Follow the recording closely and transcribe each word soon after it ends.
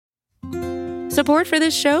Support for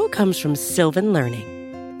this show comes from Sylvan Learning.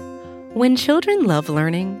 When children love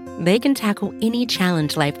learning, they can tackle any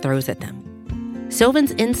challenge life throws at them.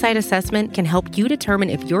 Sylvan's Insight Assessment can help you determine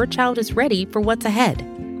if your child is ready for what's ahead.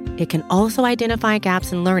 It can also identify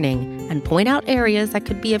gaps in learning and point out areas that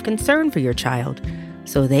could be of concern for your child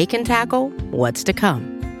so they can tackle what's to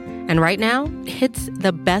come. And right now, it's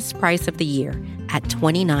the best price of the year at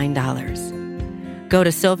 $29. Go to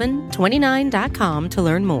sylvan29.com to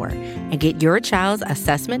learn more and get your child's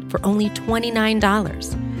assessment for only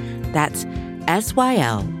 $29. That's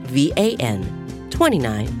SYLVAN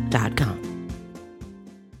 29.com.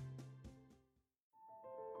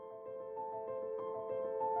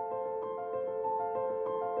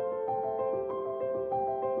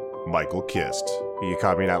 Michael Kist. You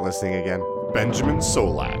caught me not listening again? Benjamin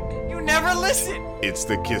Solak. You never listen! It's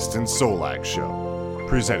the Kist and Solak Show,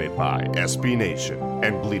 presented by SB Nation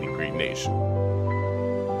and Bleeding Green Nation.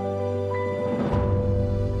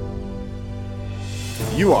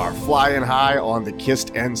 You are flying high on the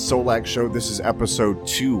Kist and Solak Show. This is episode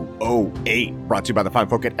 208, brought to you by the fine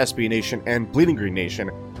folk at SB Nation and Bleeding Green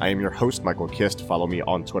Nation. I am your host, Michael Kist. Follow me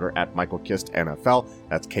on Twitter at MichaelKistNFL.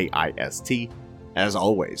 That's Kist. As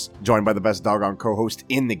always, joined by the best doggone co-host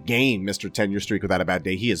in the game, Mr. 10-year streak without a bad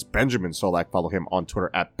day. He is Benjamin Solak. Follow him on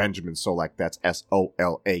Twitter at Benjamin Solak. That's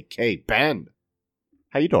Solak. Ben,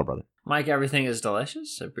 how you doing, brother? Mike, everything is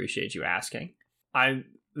delicious. I appreciate you asking. The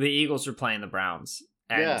Eagles are playing the Browns,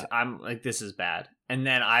 and I'm like, this is bad. And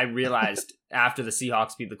then I realized after the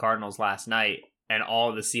Seahawks beat the Cardinals last night, and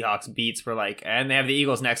all the Seahawks beats were like, and they have the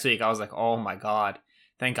Eagles next week. I was like, oh my god,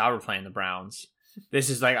 thank God we're playing the Browns. This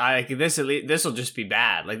is like this will just be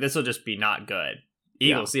bad. Like this will just be not good.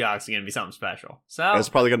 Seahawks are gonna be something special. So it's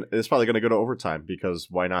probably gonna go to overtime because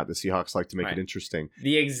why not? The Seahawks like to make it interesting.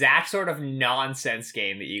 The exact sort of nonsense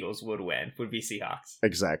game the Eagles would win would be Seahawks.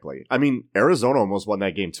 Exactly. I mean, Arizona almost won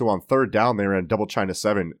that game too. On third down, they were in double China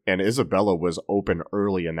 7, and Isabella was open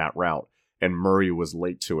early in that route. And Murray was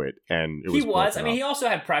late to it, and it was. I mean, he also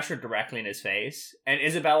had pressure directly in his face, and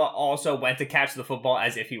Isabella also went to catch the football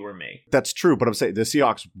as if he were me. That's true, but I'm saying the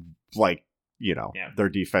Seahawks, their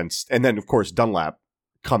defense, and then of course Dunlap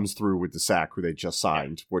comes through with the sack, who they just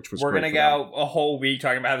signed, which was. We're gonna go a whole week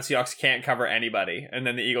talking about how the Seahawks can't cover anybody, and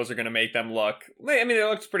then the Eagles are gonna make them look. I mean, they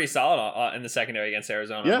looked pretty solid in the secondary against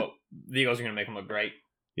Arizona, but the Eagles are gonna make them look great.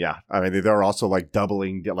 Yeah, I mean they're also like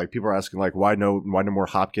doubling. Like people are asking, like why no more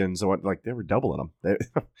Hopkins? And like they were doubling them.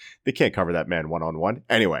 They can't cover that man 1-on-1.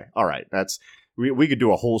 Anyway, all right, that's we could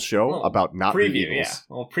do a whole show about not preview, the Eagles. Yeah,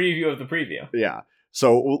 well, preview of the preview. Yeah.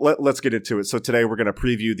 So let's get into it. So today we're going to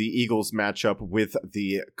preview the Eagles matchup with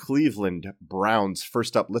the Cleveland Browns.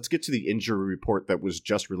 First up, let's get to the injury report that was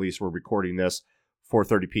just released. We're recording this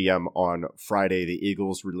 4:30 p.m. on Friday. The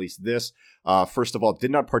Eagles released this. First of all,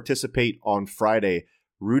 did not participate on Friday.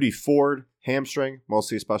 Rudy Ford, hamstring,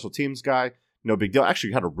 mostly a special teams guy. No big deal.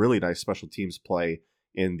 Actually had a really nice special teams play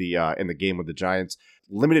in the game with the Giants.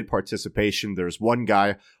 Limited participation. There's one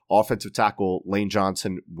guy, offensive tackle Lane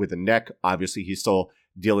Johnson, with a neck. Obviously, he's still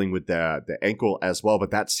dealing with the ankle as well,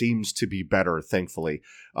 but that seems to be better, thankfully.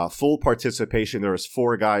 Full participation. There was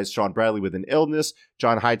 4 guys. Sean Bradley with an illness.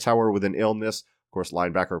 John Hightower with an illness. Of course,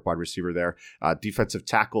 linebacker, wide receiver there. Defensive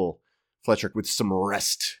tackle Fletcher with some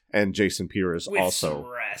rest, and Jason Peters also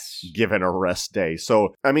given a rest day.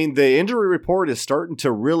 So, I mean, the injury report is starting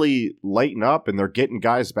to really lighten up, and they're getting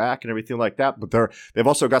guys back and everything like that. But they've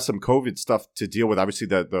also got some COVID stuff to deal with. Obviously,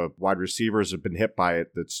 the wide receivers have been hit by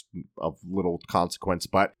it. That's of little consequence.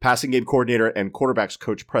 But passing game coordinator and quarterbacks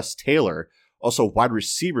coach Press Taylor, also wide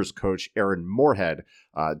receivers coach Aaron Moorhead,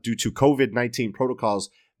 due to COVID-19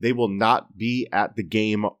 protocols, they will not be at the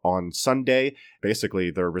game on Sunday. Basically,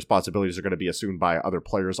 their responsibilities are going to be assumed by other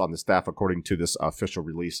players on the staff, according to this official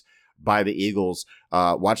release by the Eagles.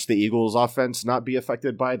 Watch the Eagles offense not be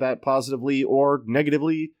affected by that positively or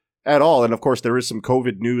negatively at all. And of course, there is some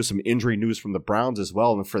COVID news, some injury news from the Browns as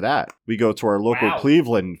well. And for that, we go to our local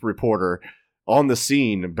Cleveland reporter on the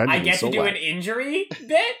scene, Benjamin I get Solak. to do an injury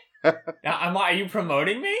bit? Are you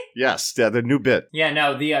promoting me? Yes, the new bit. Yeah,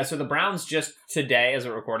 no. So the Browns just today, as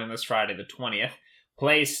we're recording this Friday the 20th,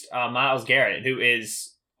 placed Myles Garrett, who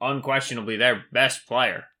is unquestionably their best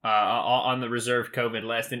player, on the reserve COVID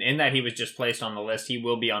list. And in that he was just placed on the list, he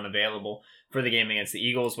will be unavailable for the game against the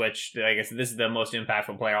Eagles, which I guess this is the most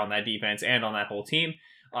impactful player on that defense and on that whole team.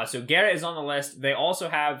 So Garrett is on the list. They also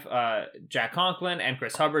have Jack Conklin and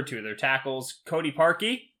Chris Hubbard, 2 of their tackles. Cody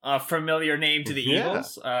Parkey, a familiar name to the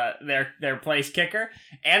Eagles, their place kicker,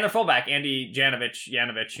 and their fullback Andy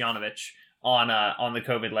Janovich, on the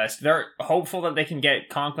COVID list. They're hopeful that they can get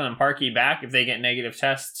Conklin and Parkey back if they get negative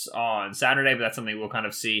tests on Saturday, but that's something we'll kind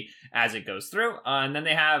of see as it goes through. And then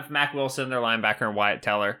they have Mac Wilson, their linebacker, and Wyatt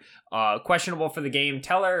Teller. Questionable for the game.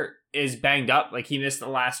 Teller is banged up. Like, he missed the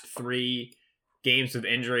last 3 games with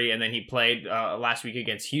injury, and then he played last week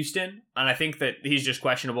against Houston. And I think that he's just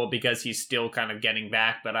questionable because he's still kind of getting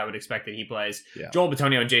back, but I would expect that he plays. Yeah. Joel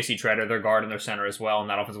Bitonio and JC Treader, their guard and their center as well, and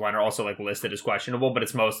that offensive line are also like listed as questionable, but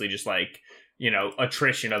it's mostly just like, you know,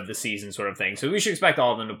 attrition of the season sort of thing. So we should expect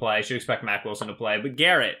all of them to play. Should expect Mac Wilson to play, but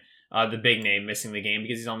Garrett, the big name, missing the game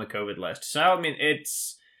because he's on the COVID list. So, I mean,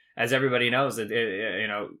 it's, as everybody knows, you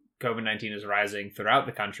know, COVID-19 is rising throughout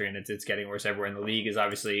the country, and it's getting worse everywhere. And the league has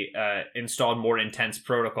obviously installed more intense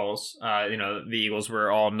protocols. You know, the Eagles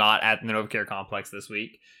were all not at the Novacare complex this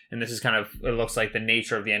week, and this is kind of, it looks like the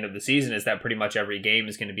nature of the end of the season is that pretty much every game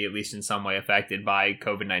is going to be at least in some way affected by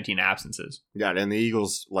COVID-19 absences. Yeah, and the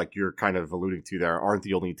Eagles, like you're kind of alluding to there, aren't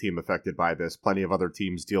the only team affected by this. Plenty of other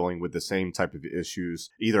teams dealing with the same type of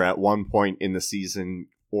issues, either at one point in the season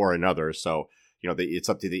or another. So, you know, it's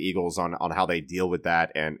up to the Eagles on how they deal with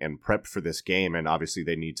that and prep for this game. And obviously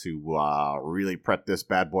they need to really prep this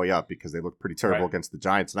bad boy up because they look pretty terrible against the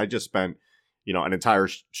Giants. And I just spent, you know, an entire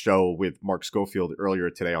show with Mark Schofield earlier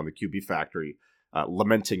today on the QB Factory,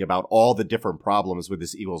 lamenting about all the different problems with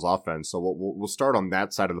this Eagles offense. So we'll start on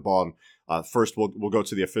that side of the ball. And first, we'll go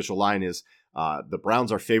to the official line is the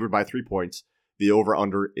Browns are favored by 3 points. The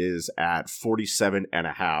over-under is at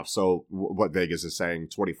 47.5. So what Vegas is saying,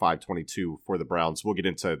 25-22 for the Browns. We'll get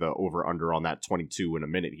into the over-under on that 22 in a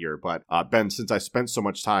minute here. But Ben, since I spent so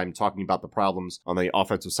much time talking about the problems on the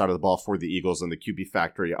offensive side of the ball for the Eagles and the QB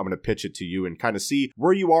Factory, I'm going to pitch it to you and kind of see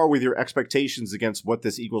where you are with your expectations against what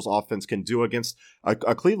this Eagles offense can do against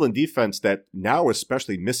a Cleveland defense that now,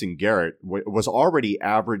 especially missing Garrett, was already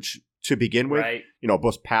average to begin with. Right. You know,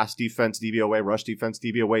 both pass defense, DVOA, rush defense,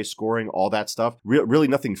 DVOA, scoring, all that stuff. Really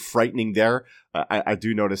nothing frightening there. I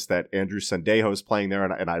do notice that Andrew Sendejo is playing there,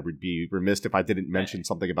 and I would be remiss if I didn't mention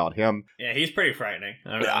something about him. Yeah, he's pretty frightening.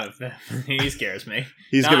 I don't know if he scares me.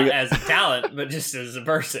 He's not as a talent, but just as a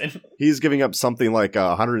person. He's giving up something like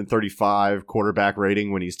 135 quarterback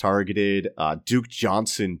rating when he's targeted. Duke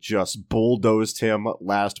Johnson just bulldozed him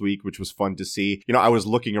last week, which was fun to see. You know, I was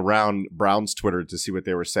looking around Brown's Twitter to see what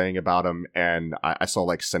they were saying about him, and I saw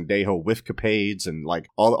like Sendejo whiff capades and like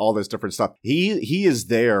all this different stuff. He is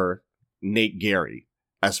there, Nate Gary,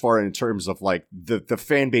 as far in terms of like the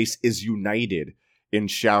fan base is united in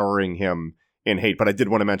showering him in hate. But I did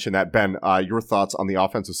want to mention that, Ben, your thoughts on the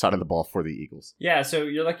offensive side of the ball for the Eagles. Yeah, so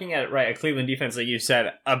you're looking at, right, a Cleveland defense, like you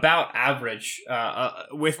said, about average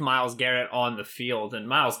with Myles Garrett on the field. And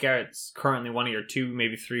Myles Garrett's currently one of your 2,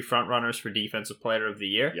 maybe 3 front runners for Defensive Player of the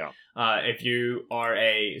Year. Yeah. If you are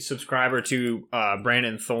a subscriber to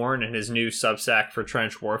Brandon Thorne and his new Substack for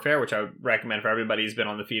Trench Warfare, which I would recommend for everybody who's been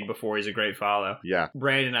on the feed before, he's a great follow. Yeah.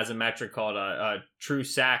 Brandon has a metric called a true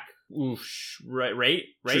sack rate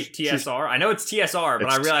TSR. I know it's TSR, but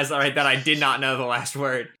I realized that I did not know the last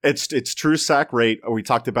word. It's true sack rate. We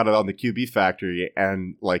talked about it on the QB Factory,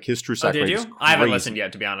 and like his true sack rate. Did you? I haven't listened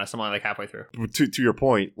yet, to be honest. I'm only like halfway through. To your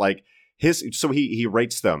point, like he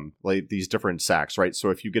rates them like these different sacks, right? So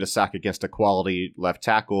if you get a sack against a quality left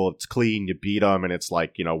tackle, it's clean, you beat him, and it's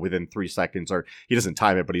like, you know, within 3 seconds, or he doesn't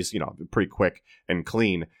time it, but he's, you know, pretty quick and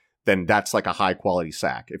clean. Then that's like a high quality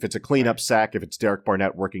sack. If it's a cleanup sack, if it's Derek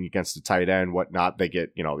Barnett working against a tight end, whatnot, they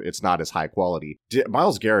get, you know, it's not as high quality.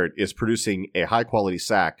 Myles Garrett is producing a high quality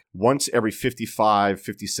sack once every 55,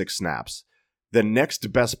 56 snaps. The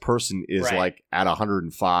next best person is like at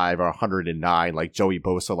 105 or 109, like Joey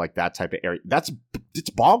Bosa, like that type of area.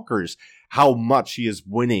 It's bonkers how much he is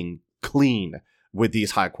winning clean with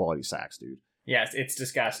these high quality sacks, dude. Yes, it's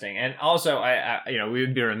disgusting. And also, I you know, we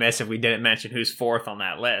would be remiss if we didn't mention who's 4th on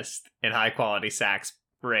that list in high quality sacks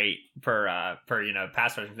rate per you know,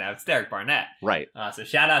 pass rushing now. It's Derek Barnett. Right. So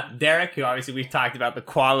shout out to Derek, who obviously we've talked about the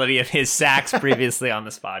quality of his sacks previously on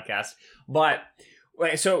this podcast. But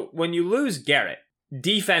so when you lose Garrett,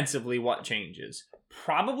 defensively, what changes?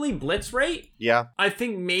 Probably blitz rate. Yeah. I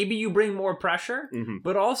think maybe you bring more pressure,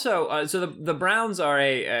 but also, so the Browns are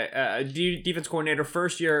a defense coordinator,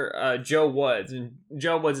 first year, Joe Woods. And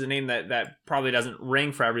Joe Woods is a name that probably doesn't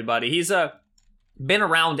ring for everybody. He's been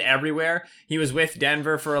around everywhere. He was with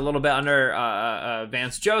Denver for a little bit under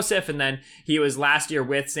Vance Joseph, and then he was last year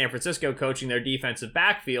with San Francisco coaching their defensive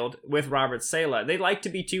backfield with Robert Saleh. They like to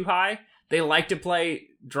be too high. They like to play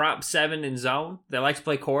drop 7 in zone. They like to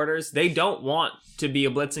play quarters. They don't want to be a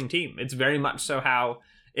blitzing team. It's very much so how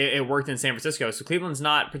it worked in San Francisco. So Cleveland's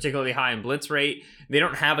not particularly high in blitz rate. They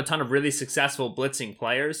don't have a ton of really successful blitzing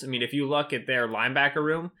players. I mean, if you look at their linebacker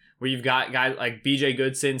room, where you've got guys like BJ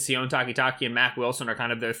Goodson, Sion Takitaki, and Mac Wilson are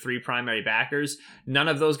kind of their three primary backers. None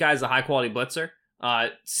of those guys a high-quality blitzer.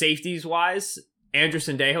 Safeties-wise, Andrew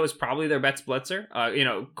Sendejo is probably their best blitzer.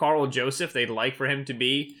 Carl Joseph, they'd like for him to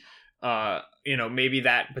be, maybe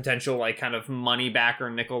that potential like kind of money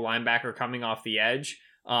backer, nickel linebacker coming off the edge.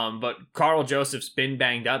 But Carl Joseph's been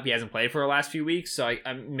banged up. He hasn't played for the last few weeks, so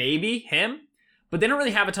maybe him. But they don't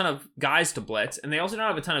really have a ton of guys to blitz, and they also don't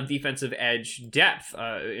have a ton of defensive edge depth.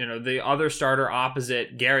 The other starter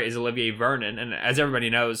opposite Garrett is Olivier Vernon, and as everybody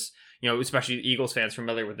knows, especially Eagles fans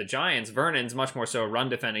familiar with the Giants, Vernon's much more so a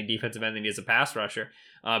run-defending defensive end than he is a pass rusher.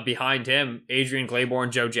 Behind him, Adrian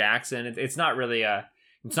Claiborne, Joe Jackson. It's not really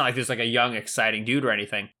it's not like there's like a young, exciting dude or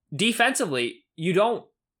anything. Defensively, you don't,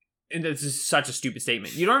 and this is such a stupid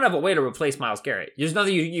statement, you don't have a way to replace Myles Garrett. There's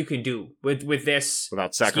nothing you can do with this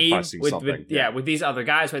without sacrificing scheme, something. With these other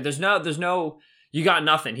guys, right? There's no, you got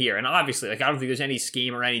nothing here. And obviously, like, I don't think there's any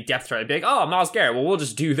scheme or any depth try to be like, oh, Myles Garrett, well, we'll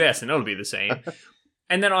just do this and it'll be the same.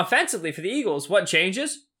 And then offensively for the Eagles, what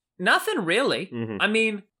changes? Nothing really. Mm-hmm. I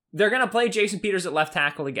mean, they're going to play Jason Peters at left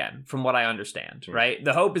tackle again, from what I understand, right?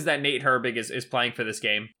 The hope is that Nate Herbig is playing for this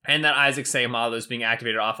game, and that Isaac Seumalo is being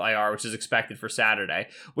activated off IR, which is expected for Saturday,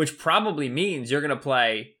 which probably means you're going to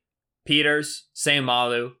play Peters,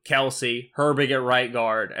 Seumalo, Kelsey, Herbig at right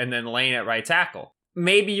guard, and then Lane at right tackle.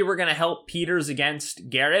 Maybe you were going to help Peters against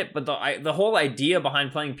Garrett, but the whole idea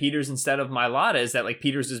behind playing Peters instead of Mailata is that like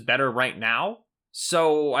Peters is better right now.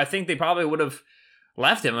 So I think they probably would have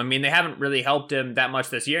left him. I mean, they haven't really helped him that much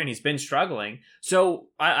this year, and he's been struggling. So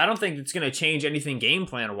I don't think it's going to change anything game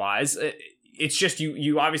plan wise. It's just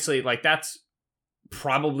you obviously, like, that's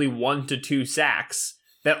probably 1 to 2 sacks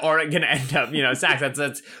that aren't going to end up, sacks.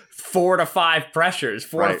 That's 4 to 5 pressures,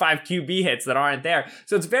 4 to 5 QB hits that aren't there.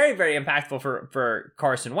 So it's very, very impactful for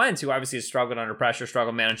Carson Wentz, who obviously has struggled under pressure,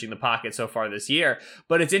 struggled managing the pocket so far this year.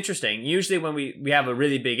 But it's interesting. Usually when we have a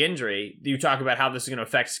really big injury, you talk about how this is going to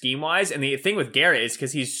affect scheme-wise. And the thing with Garrett is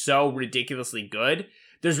because he's so ridiculously good,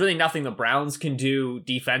 there's really nothing the Browns can do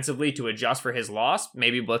defensively to adjust for his loss,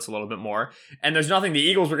 maybe blitz a little bit more. And there's nothing the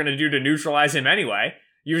Eagles were going to do to neutralize him anyway.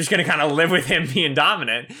 You're just going to kind of live with him being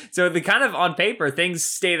dominant. So the kind of on paper, things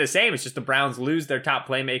stay the same. It's just the Browns lose their top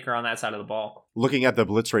playmaker on that side of the ball. Looking at the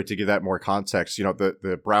blitz rate to give that more context,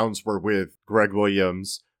 the Browns were with Greg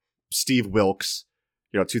Williams, Steve Wilkes,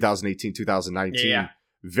 2018, 2019. Yeah.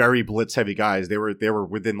 Very blitz heavy guys. They were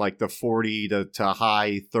within like the 40 to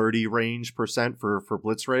high 30 range % for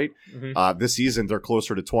blitz rate. Mm-hmm. This season they're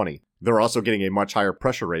closer to 20. They're also getting a much higher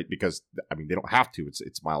pressure rate because they don't have to.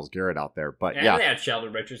 It's Myles Garrett out there, but yeah. They had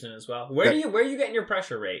Sheldon Richardson as well. Where are you getting your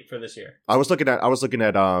pressure rate for this year? I was looking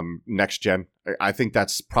at Next Gen. I think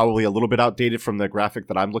that's probably a little bit outdated from the graphic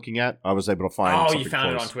that I'm looking at. I was able to find. Oh, you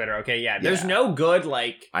found it on Twitter. Okay, yeah. There's no good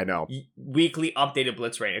I know weekly updated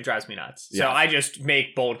blitz rate. It drives me nuts. So I just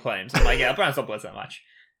make bold claims. I'm like, yeah, Browns don't blitz that much.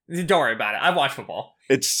 Don't worry about it. I've watched football.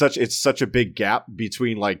 It's such a big gap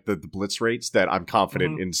between like the blitz rates that I'm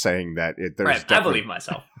confident in saying that there's I believe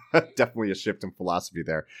myself. Definitely a shift in philosophy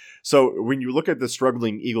there. So when you look at the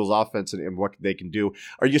struggling Eagles offense and what they can do,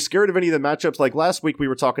 are you scared of any of the matchups? Like last week we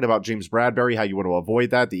were talking about James Bradbury, how you want to avoid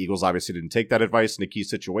that. The Eagles obviously didn't take that advice in a key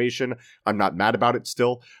situation. I'm not mad about it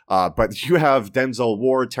still. But you have Denzel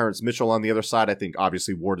Ward, Terrence Mitchell on the other side. I think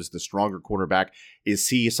obviously Ward is the stronger cornerback. Is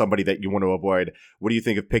he somebody that you want to avoid? What do you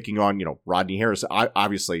think of picking on, Rodney Harrison?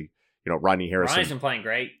 Rodney Harrison. Rodney's been playing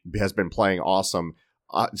great. Has been playing awesome.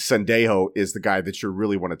 Sendejo is the guy that you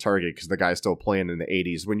really want to target because the guy's still playing in the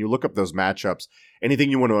 80s. When you look up those matchups,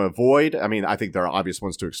 anything you want to avoid? I mean, I think there are obvious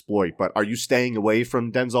ones to exploit, but are you staying away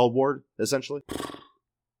from Denzel Ward, essentially?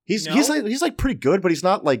 He's pretty good, but he's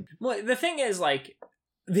not like... Well, the thing is, like,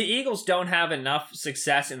 the Eagles don't have enough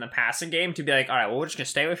success in the passing game to be like, all right, well, we're just going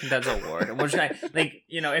to stay away from Denzel Ward. And we're just going to, like,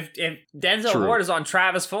 if Denzel Ward is on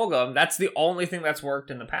Travis Fulgham, that's the only thing that's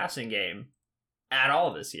worked in the passing game at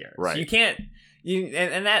all this year. Right. So you can't...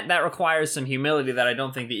 And that requires some humility that I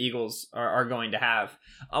don't think the Eagles are going to have.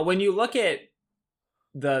 When you look at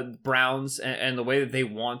the Browns and the way that they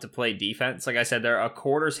want to play defense, like I said, they're a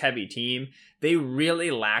quarters heavy team. They really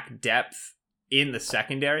lack depth in the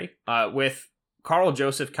secondary. With Carl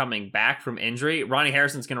Joseph coming back from injury, Ronnie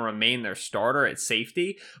Harrison's going to remain their starter at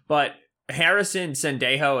safety. But Harrison,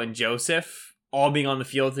 Sendejo, and Joseph all being on the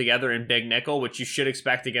field together in big nickel, which you should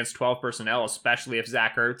expect against 12 personnel, especially if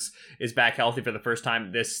Zach Ertz is back healthy for the first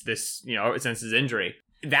time this since his injury.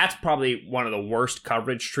 that's probably one of the worst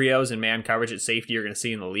coverage trios in man coverage at safety you're going to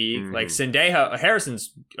see in the league. Like Sendejo,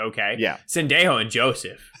 Harrison's okay. Yeah. Sendejo and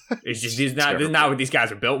Joseph. It's just, this is not what these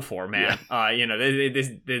guys are built for, man.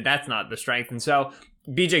 Yeah. That's not the strength. And so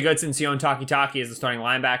BJ Goodson, Sion Takitaki as the starting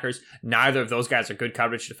linebackers. Neither of those guys are good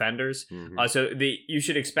coverage defenders. So you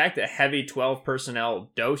should expect a heavy 12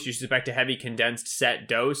 personnel dose. You should expect a heavy condensed set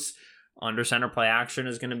dose. Under center play action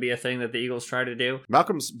is going to be a thing that the Eagles try to do.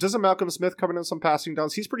 Doesn't Malcolm Smith come in some passing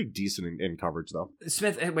downs? He's pretty decent in coverage though.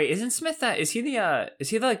 Smith, wait, isn't Smith is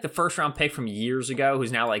he like the first round pick from years ago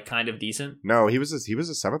who's now like kind of decent? No, he was a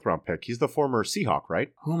 7th round pick. He's the former Seahawk,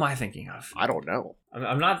 right? Who am I thinking of? I don't know.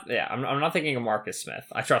 I'm not thinking of Marcus Smith.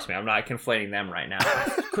 Trust me, I'm not conflating them right now.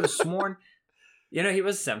 I could have sworn. He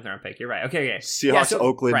was a 7th round pick. You're right. Okay. Seahawks,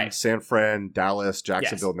 Oakland, San Fran, Dallas,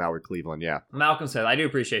 Jacksonville, now we're Cleveland. Yeah. Malcolm Smith. I do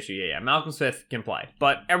appreciate you. Yeah. Malcolm Smith can play,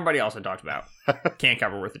 but everybody else I talked about can't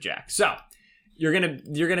cover worth a jack. So you're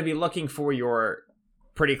gonna be looking for your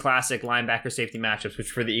pretty classic linebacker safety matchups,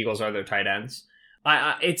 which for the Eagles are their tight ends.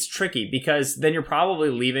 It's tricky because then you're probably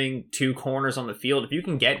leaving 2 corners on the field. If you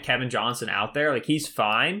can get Kevin Johnson out there, like he's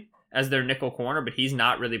fine as their nickel corner, but he's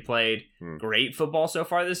not really played great football so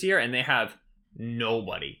far this year, and they have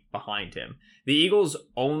nobody behind him. The Eagles'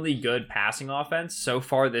 only good passing offense so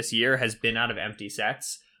far this year has been out of empty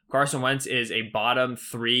sets. Carson Wentz is a bottom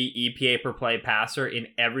 3 EPA per play passer in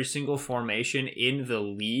every single formation in the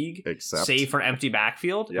league, save for empty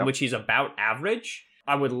backfield, in which he's about average.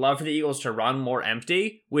 I would love for the Eagles to run more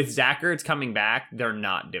empty. With Zach Ertz coming back, they're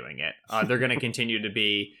not doing it. They're going to continue to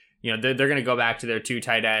be, they're going to go back to their 2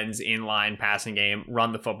 tight ends, in-line passing game,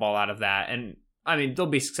 run the football out of that, and I mean, they'll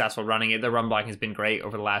be successful running it. Their run blocking has been great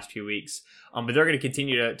over the last few weeks. But they're going to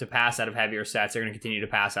continue to pass out of heavier sets. They're going to continue to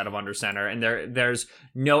pass out of under center. And there's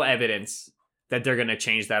no evidence that they're going to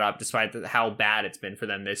change that up despite how bad it's been for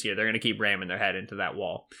them this year. They're going to keep ramming their head into that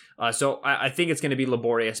wall. So I think it's going to be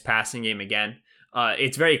laborious passing game again.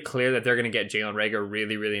 It's very clear that they're going to get Jalen Reagor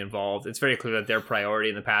really, really involved. It's very clear that their priority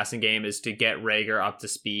in the passing game is to get Reagor up to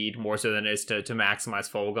speed more so than it is to maximize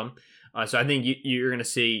Fulgham. So I think you're going to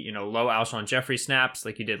see, low Alshon Jeffrey snaps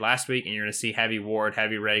like you did last week, and you're going to see heavy Ward,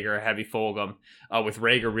 heavy Reagor, heavy Fulgham, with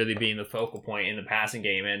Reagor really being the focal point in the passing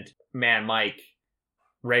game. And man, Mike,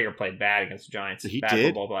 Reagor played bad against the Giants. He bad did?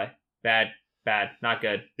 Football play. Bad, not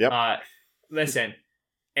good. Yep. Listen,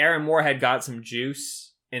 Aaron Moorhead got some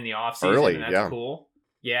juice in the offseason, early, and that's cool.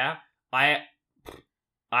 Yeah. I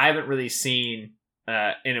haven't really seen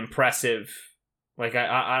an impressive, like,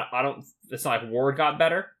 I don't, it's not like Ward got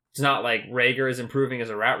better. It's not like Reagor is improving as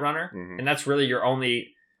a route runner. And that's really your only,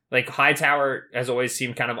 like, Hightower has always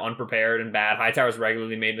seemed kind of unprepared and bad. Hightower's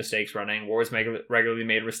regularly made mistakes running. Ward's regularly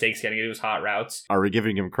made mistakes getting into his hot routes. Are we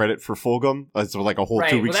giving him credit for Fulgham? So like a whole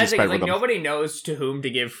 2 weeks he spent with him. Nobody knows to whom to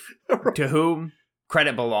give, to whom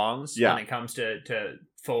credit belongs when it comes to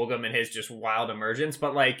Fulgham and his just wild emergence.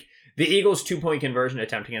 But like the Eagles' 2-point conversion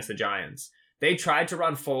attempt against the Giants, they tried to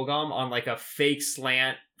run Fulgham on like a fake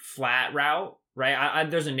slant flat route. Right,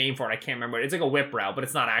 there's a name for it. I can't remember it. It's like a whip route, but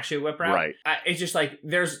it's not actually a whip route. Right. It's just like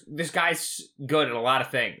this guy's good at a lot of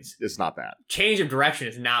things. It's not that. Change of direction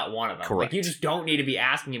is not one of them. Correct. Like you just don't need to be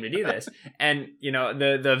asking him to do this. And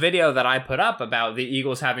the video that I put up about the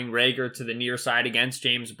Eagles having Reagor to the near side against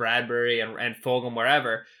James Bradbury and Fulgham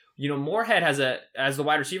wherever. Moorhead as the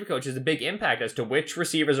wide receiver coach has a big impact as to which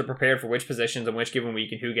receivers are prepared for which positions on which given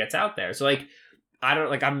week and who gets out there. So like.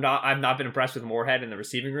 I've not been impressed with Moorhead in the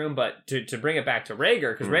receiving room, but to bring it back to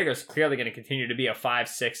Reagor, because Rager's clearly going to continue to be a 5,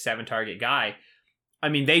 6, 7 target guy. I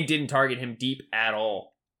mean, they didn't target him deep at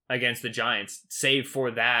all against the Giants, save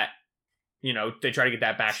for that, they try to get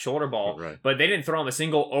that back shoulder ball, but they didn't throw him a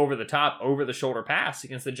single over the top, over the shoulder pass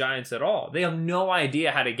against the Giants at all. They have no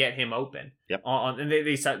idea how to get him open. Yep. And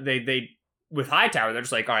they with Hightower, they're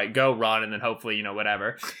just like, all right, go run, and then hopefully,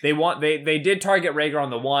 whatever. They did target Reagor on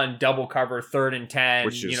the 1, double cover, 3rd and 10,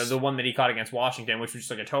 which is, the one that he caught against Washington, which was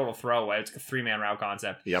just like a total throwaway. It's like a 3-man route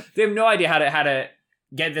concept. Yep. They have no idea how to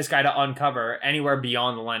get this guy to uncover anywhere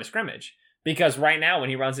beyond the line of scrimmage. Because right now, when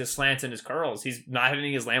he runs his slants and his curls, he's not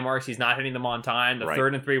hitting his landmarks, he's not hitting them on time. The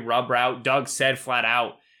 3rd and 3 rub route, Doug said flat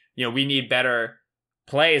out, we need better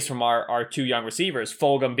plays from our 2 young receivers,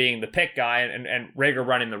 Fulgham being the pick guy and Reagor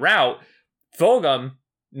running the route. Fulgham,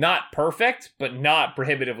 not perfect, but not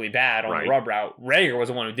prohibitively bad on the rub route. Reagor was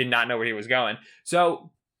the one who did not know where he was going.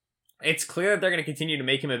 So it's clear that they're going to continue to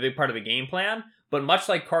make him a big part of the game plan. But much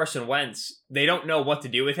like Carson Wentz, they don't know what to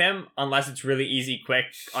do with him unless it's really easy, quick,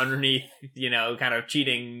 underneath, kind of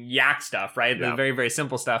cheating yak stuff, right? Yeah. The very, very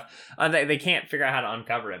simple stuff. They can't figure out how to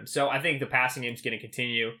uncover him. So I think the passing game is going to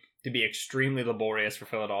continue to be extremely laborious for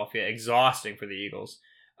Philadelphia, exhausting for the Eagles.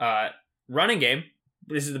 Running game.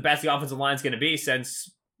 this is the best the offensive line is going to be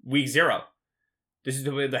since week 0. This is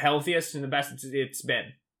the healthiest and the best it's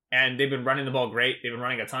been. And they've been running the ball great. They've been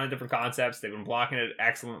running a ton of different concepts. They've been blocking it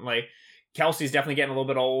excellently. Kelsey's definitely getting a little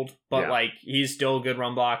bit old, but he's still a good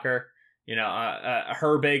run blocker.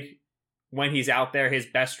 Herbig, when he's out there, his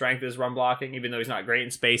best strength is run blocking. Even though he's not great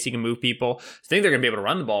in space, he can move people. I think they're going to be able to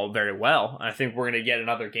run the ball very well. And I think we're going to get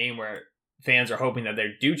another game where fans are hoping that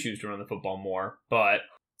they do choose to run the football more. But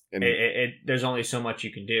there's only so much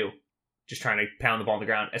you can do just trying to pound the ball on the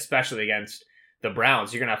ground, especially against the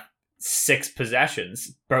Browns. You're going to have 6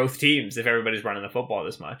 possessions, both teams, if everybody's running the football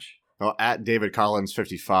this much. Well, at David Collins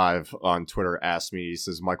 55 on Twitter asked me, he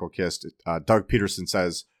says, Michael Kist, Doug Peterson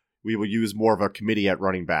says, we will use more of a committee at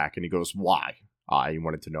running back. And he goes, why? He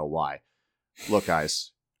wanted to know why. Look,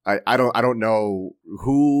 guys, I don't know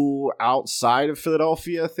who outside of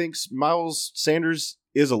Philadelphia thinks Miles Sanders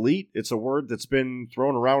is elite. It's a word that's been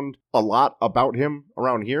thrown around a lot about him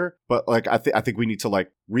around here. But I think we need to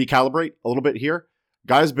recalibrate a little bit here.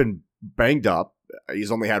 Guy's been banged up.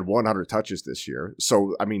 He's only had 100 touches this year.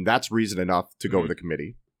 So, I mean, that's reason enough to go to the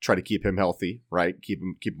committee. Try to keep him healthy, right? Keep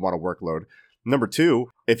him on a workload. Number 2,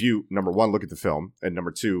 if you, number 1, look at the film, and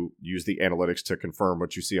number 2, use the analytics to confirm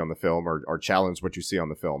what you see on the film or challenge what you see on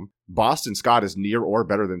the film. Boston Scott is near or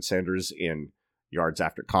better than Sanders in yards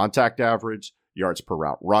after contact average, yards per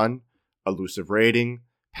route run, elusive rating,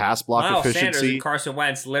 pass block efficiency. Sanders and Carson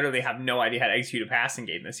Wentz literally have no idea how to execute a passing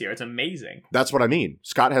game this year. It's amazing. That's what I mean.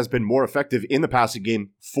 Scott has been more effective in the passing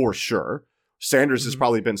game for sure. Sanders has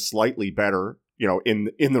probably been slightly better, in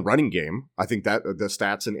the running game. I think that the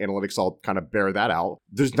stats and analytics all kind of bear that out.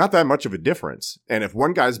 There's not that much of a difference. And if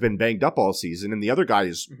one guy's been banged up all season and the other guy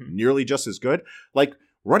is nearly just as good,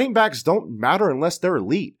 running backs don't matter unless they're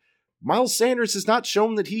elite. Miles Sanders has not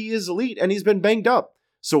shown that he is elite, and he's been banged up.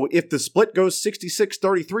 So if the split goes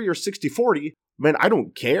 66-33 or 60-40, man, I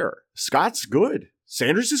don't care. Scott's good.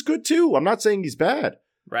 Sanders is good too. I'm not saying he's bad.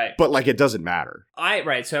 Right. But it doesn't matter.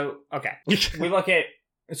 Right. So, okay. We look at,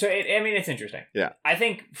 it's interesting. Yeah. I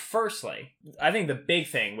think the big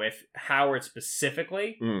thing with Howard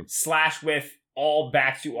specifically / with all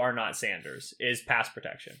backs who are not Sanders is pass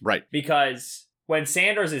protection. Right. Because when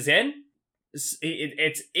Sanders is in,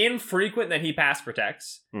 it's infrequent that he pass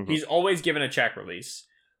protects. He's always given a check release.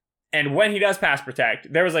 And when he does pass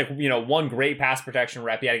protect, there was one great pass protection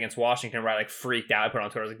rep he had against Washington where I freaked out. I put it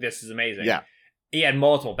on Twitter. I was like, this is amazing. Yeah. He had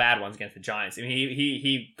multiple bad ones against the Giants. I mean,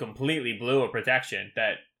 he completely blew a protection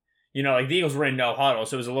that, the Eagles were in no huddle,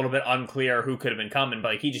 so it was a little bit unclear who could have been coming,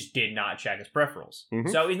 but he just did not check his peripherals.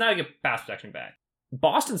 So he's not a good pass protection back.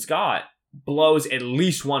 Boston Scott blows at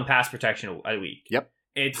least one pass protection a week. Yep.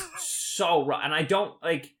 It's so rough. And I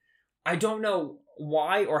don't know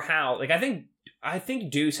why or how. I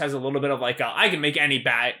think Deuce has a little bit of I can make any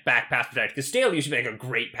back pass protect. Because Staley used to be a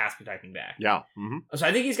great pass protecting back. Yeah. So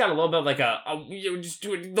I think he's got a little bit of just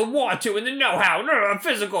doing the want to and the know-how,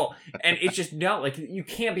 physical. And it's just, you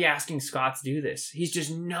can't be asking Scott to do this. He's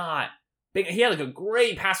just not big. He had a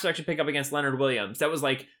great pass protection pickup against Leonard Williams. That was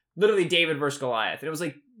literally David versus Goliath. And it was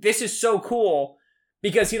this is so cool.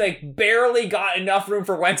 Because he barely got enough room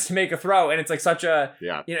for Wentz to make a throw, and it's such a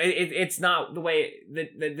it's not the way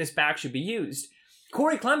that this back should be used.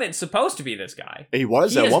 Corey Clement's supposed to be this guy. He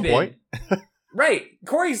was at one point. Right.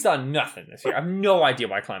 Corey's done nothing this year. I have no idea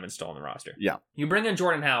why Clement's still on the roster. Yeah. You bring in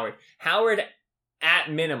Jordan Howard. Howard,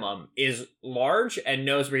 at minimum, is large and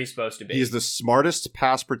knows where he's supposed to be. He's the smartest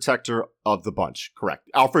pass protector of the bunch. Correct.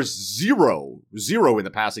 Offers zero in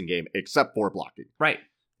the passing game except for blocking. Right.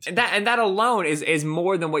 And that alone is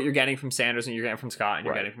more than what you're getting from Sanders and you're getting from Scott and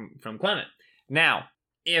you're getting from Clement. Now,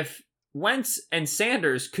 if Wentz and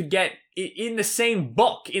Sanders could get in the same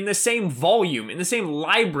book, in the same volume, in the same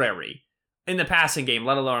library in the passing game,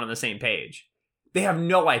 let alone on the same page, they have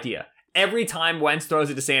no idea. Every time Wentz throws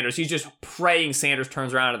it to Sanders, he's just praying Sanders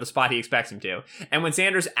turns around at the spot he expects him to. And when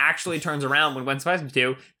Sanders actually turns around when Wentz expects him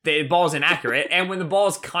to, the ball's inaccurate. And when the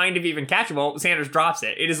ball's kind of even catchable, Sanders drops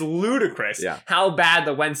it. It is ludicrous how bad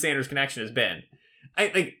the Wentz-Sanders connection has been.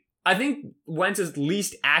 I think Wentz's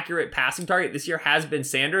least accurate passing target this year has been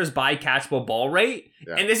Sanders by catchable ball rate.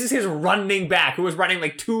 Yeah. And this is his running back who was running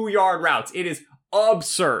 2-yard routes. It is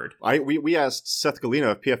absurd. We asked Seth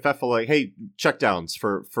Galina of PFF, hey, checkdowns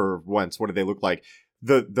for Wentz, what do they look like?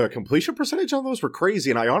 The completion percentage on those were crazy,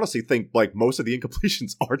 and I honestly think most of the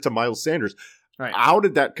incompletions are to Miles Sanders. Right. How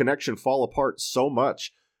did that connection fall apart so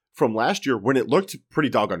much from last year when it looked pretty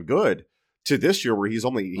doggone good to this year where he's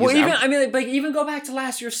even go back to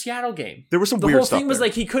last year's Seattle game. There was some weird stuff. The whole thing was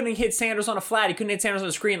like he couldn't hit Sanders on a flat. He couldn't hit Sanders on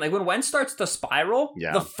a screen. Like when Wentz starts to spiral,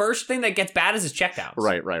 the first thing that gets bad is his checkdowns.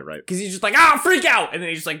 Right. Because he's just like, freak out, and then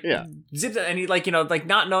he just like zips it, and he like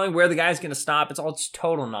not knowing where the guy's gonna stop. It's all just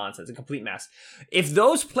total nonsense, a complete mess. If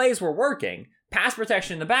those plays were working, pass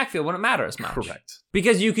protection in the backfield wouldn't matter as much. Correct.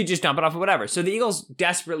 Because you could just dump it off or whatever. So the Eagles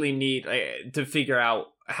desperately need to figure out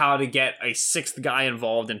how to get a sixth guy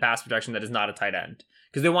involved in pass protection that is not a tight end.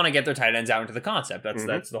 Because they want to get their tight ends out into the concept.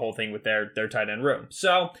 That's the whole thing with their tight end room.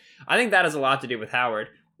 So I think that has a lot to do with Howard.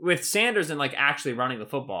 With Sanders and like actually running the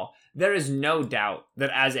football, there is no doubt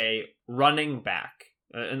that as a running back,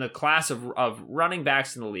 in the class of running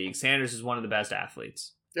backs in the league, Sanders is one of the best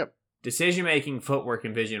athletes. Yep. Decision-making, footwork,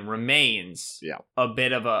 and vision remains a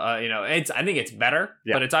bit of I think it's better,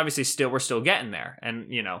 but it's obviously we're still getting there. And,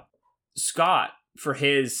 Scott, for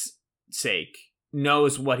his sake,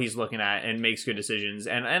 knows what he's looking at and makes good decisions.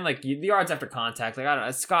 And like the yards after contact, like I don't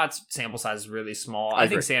know, Scott's sample size is really small. I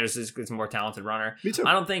think Sanders is a more talented runner. Me too.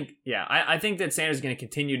 I think that Sanders is going to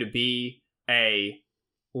continue to be a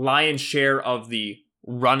lion's share of the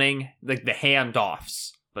running, like the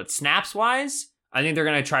handoffs. But snaps-wise, I think they're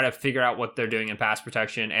going to try to figure out what they're doing in pass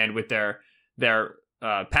protection and with their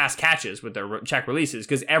pass catches, with their check releases,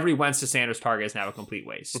 because every Wentz to Sanders target is now a complete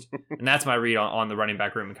waste. And that's my read on the running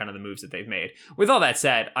back room and kind of the moves that they've made. With all that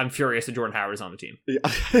said, I'm furious that Jordan Howard is on the team.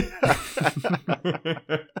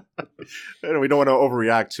 We don't want to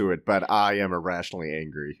overreact to it, but I am irrationally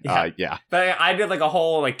angry. But I did like a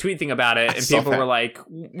whole like tweet thing about it, and people were like,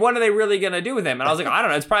 "What are they really gonna do with him?" And I was like, "I don't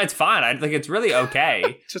know. It's fine. I think it's really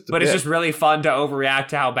okay, but it's just really fun to overreact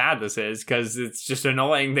to how bad this is because it's just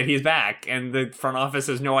annoying that he's back and the front office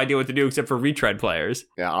has no idea what to do except for retread players."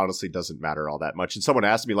 Yeah, honestly, doesn't matter all that much. And someone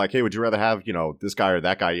asked me like, "Hey, would you rather have this guy or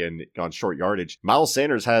that guy on short yardage?" Miles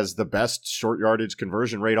Sanders has the best short yardage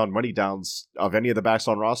conversion rate on money downs of any of the backs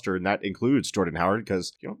on roster, and that includes Jordan Howard,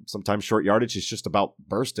 because sometimes short yardage is just about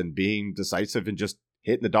burst and being decisive and just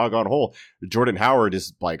hitting the doggone hole. Jordan Howard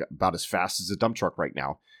is like about as fast as a dump truck right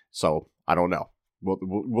now, so I don't know.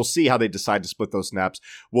 We'll see how they decide to split those snaps.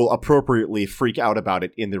 We'll appropriately freak out about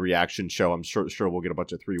it in the reaction show. I'm sure we'll get a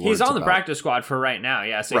bunch of 3 words. He's on the practice squad for right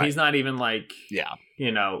now, so he's not even like,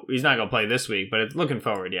 he's not going to play this week, but it's looking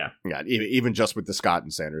forward, Yeah, even just with the Scott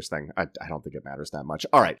and Sanders thing, I don't think it matters that much.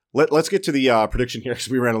 All right, let's get to the prediction here because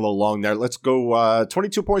we ran a little long there. Let's go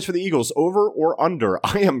 22 points for the Eagles, over or under?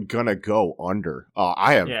 I am going to go under.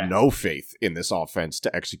 I have no faith in this offense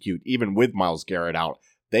to execute, even with Myles Garrett out.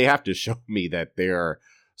 They have to show me that they're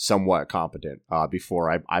somewhat competent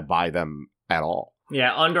before I buy them at all.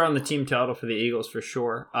 Yeah, under on the team total for the Eagles for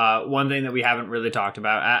sure. One thing that we haven't really talked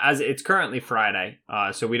about, as it's currently Friday,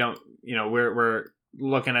 so we don't, we're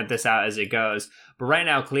looking at this out as it goes. But right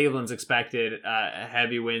now, Cleveland's expected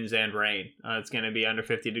heavy winds and rain. It's going to be under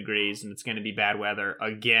 50 degrees, and it's going to be bad weather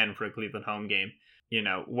again for a Cleveland home game.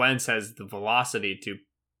 Wentz has the velocity to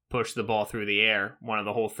push the ball through the air. One of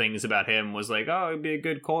the whole things about him was like, he'd be a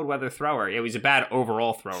good cold weather thrower. Yeah, he's a bad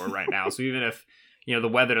overall thrower right now. So even if, the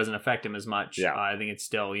weather doesn't affect him as much, I think it's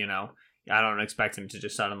still, I don't expect him to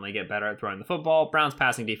just suddenly get better at throwing the football. Browns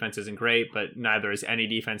passing defense isn't great, but neither is any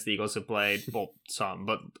defense the Eagles have played. Well, some,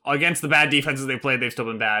 but against the bad defenses they've played, they've still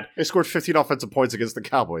been bad. They scored 15 offensive points against the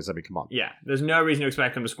Cowboys. I mean, come on. Yeah, there's no reason to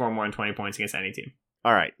expect them to score more than 20 points against any team.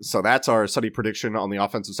 All right, so that's our Sunday prediction on the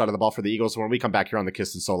offensive side of the ball for the Eagles. When we come back here on the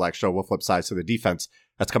Kist and Solak Show, we'll flip sides to the defense.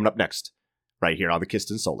 That's coming up next, right here on the Kist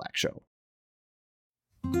and Solak Show.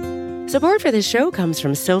 Support for this show comes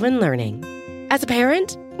from Sylvan Learning. As a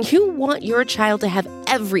parent, you want your child to have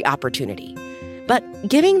every opportunity, but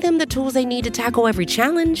giving them the tools they need to tackle every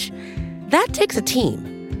challenge, that takes a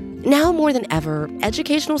team. Now more than ever,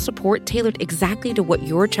 educational support tailored exactly to what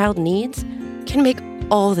your child needs can make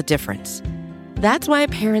all the difference. That's why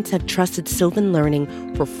parents have trusted Sylvan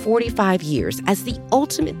Learning for 45 years as the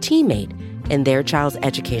ultimate teammate in their child's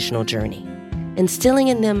educational journey, instilling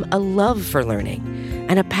in them a love for learning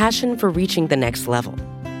and a passion for reaching the next level.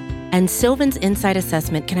 And Sylvan's Insight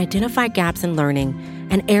Assessment can identify gaps in learning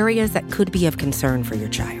and areas that could be of concern for your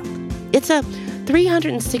child. It's a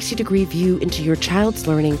 360-degree view into your child's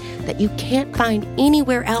learning that you can't find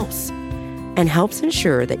anywhere else, and helps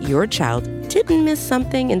ensure that your child didn't miss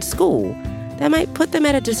something in school that might put them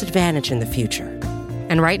at a disadvantage in the future.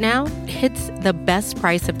 And right now, it's the best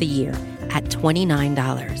price of the year at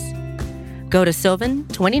 $29. Go to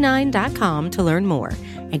sylvan29.com to learn more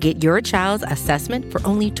and get your child's assessment for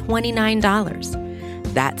only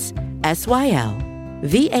 $29. That's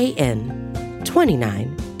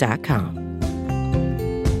SYLVAN29.com.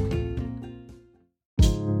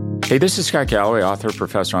 Hey, this is Scott Galloway, author,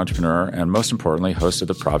 professor, entrepreneur, and most importantly, host of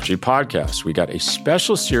the Prop G podcast. We got a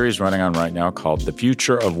special series running on right now called The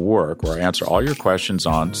Future of Work, where I answer all your questions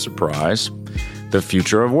on, surprise, the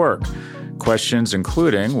future of work. Questions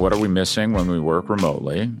including, what are we missing when we work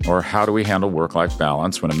remotely? Or how do we handle work-life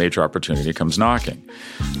balance when a major opportunity comes knocking?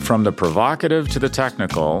 From the provocative to the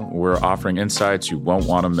technical, we're offering insights you won't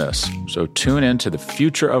want to miss. So tune in to The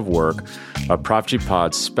Future of Work, a Prop G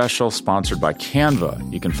Pod special sponsored by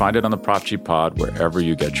Canva. You can find it on the Prop G Pod wherever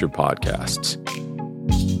you get your podcasts.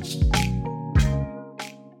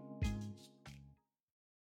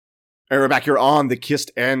 And we're back here on the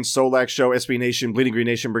Kist and Solak show, SB Nation, Bleeding Green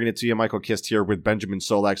Nation, bringing it to you. Michael Kist here with Benjamin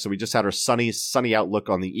Solak. So we just had our sunny outlook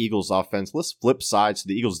on the Eagles offense. Let's flip sides to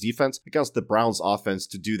the Eagles defense against the Browns offense.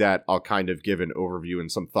 To do that, I'll kind of give an overview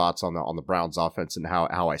and some thoughts on the Browns offense and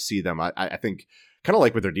how I see them. I think kind of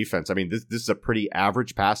like with their defense. I mean, this is a pretty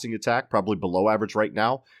average passing attack, probably below average right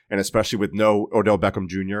now, and especially with no Odell Beckham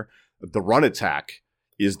Jr. The run attack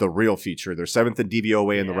is the real feature. They're 7th in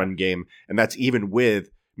DVOA in the run game, and that's even with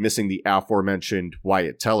missing the aforementioned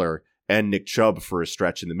Wyatt Teller and Nick Chubb for a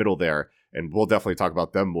stretch in the middle there. And we'll definitely talk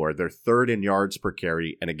about them more. They're 3rd in yards per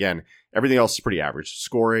carry. And again, everything else is pretty average.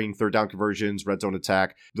 Scoring, third down conversions, red zone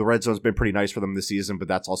attack. The red zone's been pretty nice for them this season, but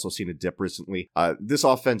that's also seen a dip recently. This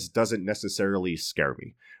offense doesn't necessarily scare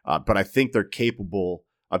me, but I think they're capable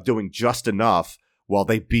of doing just enough while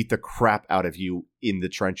they beat the crap out of you in the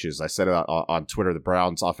trenches. I said it on Twitter, the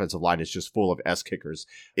Browns offensive line is just full of S-kickers.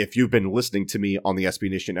 If you've been listening to me on the SB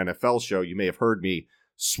Nation NFL show, you may have heard me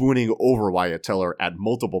swooning over Wyatt Teller at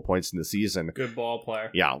multiple points in the season. Good ball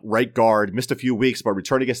player. Yeah, right guard, missed a few weeks, but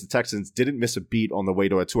returned against the Texans, didn't miss a beat on the way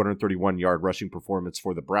to a 231-yard rushing performance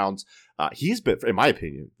for the Browns. He's been, in my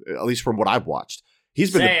opinion, at least from what I've watched,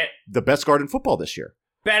 he's been the best guard in football this year.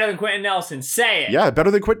 Better than Quentin Nelson. Say it. Yeah,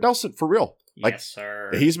 better than Quentin Nelson, for real. Yes,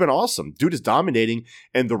 sir. He's been awesome. Dude is dominating,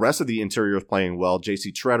 and the rest of the interior is playing well.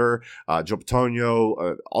 J.C. Treader, Joe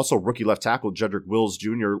Patonio, also rookie left tackle Jedrick Wills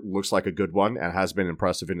Jr. looks like a good one and has been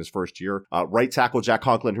impressive in his first year. Right tackle Jack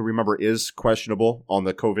Conklin, who remember is questionable on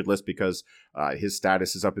the COVID list because his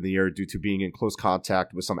status is up in the air due to being in close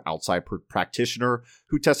contact with some outside practitioner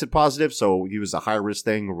who tested positive, so he was a high-risk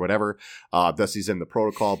thing or whatever. Thus, he's in the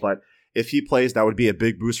protocol, but if he plays, that would be a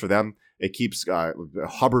big boost for them. It keeps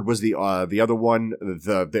Hubbard was the other one.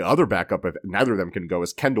 The other backup, if neither of them can go,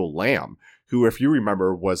 is Kendall Lamb, who, if you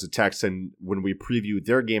remember, was a Texan when we previewed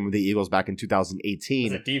their game with the Eagles back in 2018.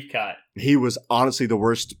 It was a deep cut. He was honestly the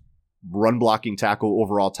worst run blocking tackle,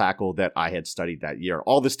 overall tackle that I had studied that year.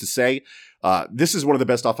 All this to say, this is one of the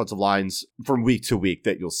best offensive lines from week to week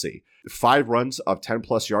that you'll see. 5 runs of 10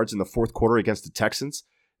 plus yards in the fourth quarter against the Texans.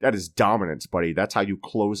 That is dominance, buddy. That's how you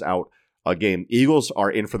close out a game. Eagles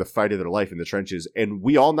are in for the fight of their life in the trenches, and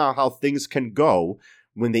we all know how things can go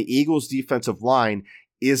when the Eagles defensive line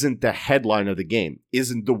isn't the headline of the game,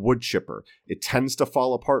 isn't the wood chipper. It tends to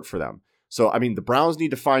fall apart for them. So, I mean, the Browns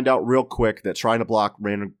need to find out real quick that trying to block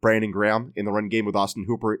Brandon Graham in the run game with Austin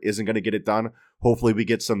Hooper isn't going to get it done. Hopefully we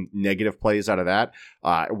get some negative plays out of that.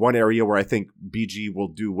 One area where I think BG will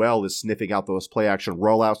do well is sniffing out those play action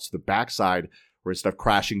rollouts to the backside, where instead of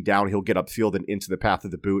crashing down, he'll get upfield and into the path of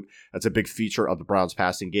the boot. That's a big feature of the Browns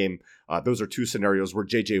passing game. Those are 2 scenarios where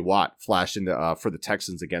J.J. Watt flashed in for the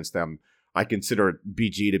Texans against them. I consider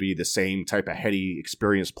BG to be the same type of heady,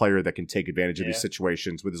 experienced player that can take advantage of these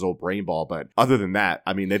situations with his old brain ball. But other than that,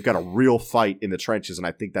 I mean, they've got a real fight in the trenches, and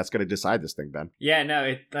I think that's going to decide this thing, Ben. Yeah,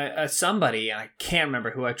 no, somebody, I can't remember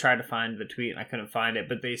who, I tried to find the tweet and I couldn't find it,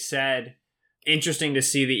 but they said, interesting to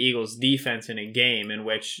see the Eagles' defense in a game in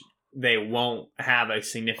which they won't have a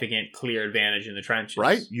significant clear advantage in the trenches.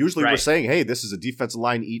 Right? Usually we're saying, hey, this is a defensive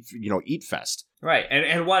line eat fest. Right.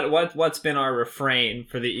 And what's been our refrain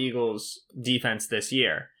for the Eagles defense this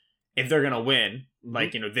year? If they're going to win,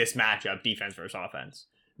 like, this matchup, defense versus offense,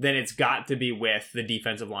 then it's got to be with the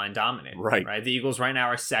defensive line dominant. Right. The Eagles right now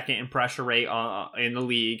are 2nd in pressure rate in the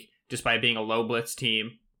league, despite being a low blitz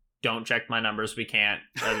team. Don't check my numbers. We can't,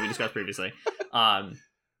 as we discussed previously.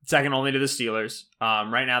 Second only to the Steelers.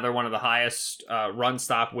 Right now, they're one of the highest run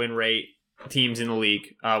stop win rate teams in the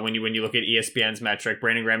league. When you look at ESPN's metric,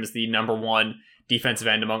 Brandon Graham is the number 1 defensive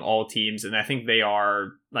end among all teams, and I think they are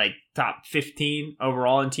like top 15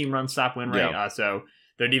 overall in team run stop win rate. Yeah. So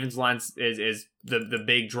their defensive line is the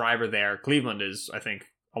big driver there. Cleveland is, I think,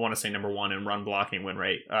 I want to say number 1 in run blocking win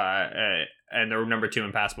rate, and they're number 2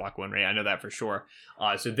 in pass block win rate. I know that for sure.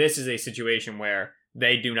 So this is a situation where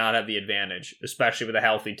they do not have the advantage, especially with a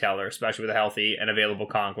healthy Teller, especially with a healthy and available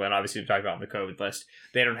Conklin. Obviously, we talked about on the COVID list.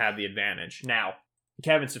 They don't have the advantage. Now,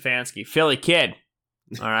 Kevin Stefanski, Philly kid,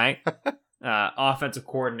 all right? offensive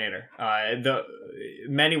coordinator.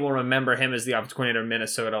 Many will remember him as the offensive coordinator of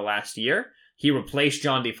Minnesota last year. He replaced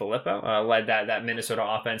John DeFilippo, led that Minnesota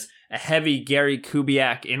offense. A heavy Gary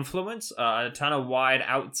Kubiak influence, a ton of wide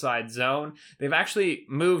outside zone. They've actually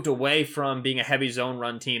moved away from being a heavy zone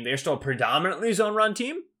run team. They're still a predominantly zone run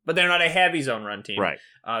team, but they're not a heavy zone run team. Right.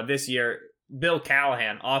 This year, Bill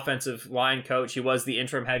Callahan, offensive line coach. He was the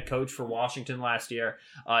interim head coach for Washington last year.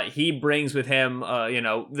 He brings with him,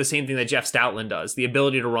 the same thing that Jeff Stoutland does, the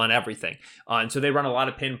ability to run everything. And so they run a lot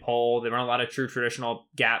of pin pull. They run a lot of true traditional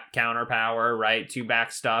gap counter power, right? Two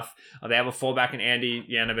back stuff. They have a fullback in Andy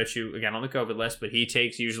Yanovich, who, again, on the COVID list, but he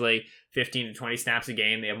takes usually 15 to 20 snaps a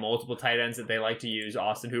game. They have multiple tight ends that they like to use.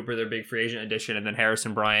 Austin Hooper, their big free agent addition, and then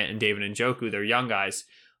Harrison Bryant and David Njoku, their young guys,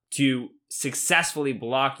 to successfully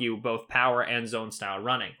block you both power and zone style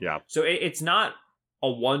running. Yeah. So it's not a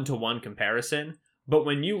one-to-one comparison, but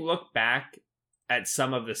when you look back at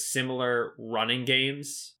some of the similar running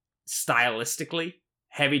games, stylistically,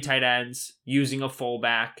 heavy tight ends, using a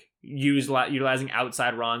fullback, utilizing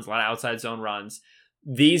outside runs, a lot of outside zone runs,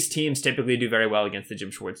 these teams typically do very well against the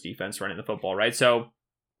Jim Schwartz defense running the football, right? So,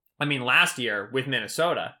 I mean, last year with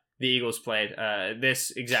Minnesota, the Eagles played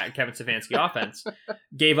this exact Kevin Stefanski offense,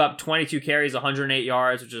 gave up 22 carries, 108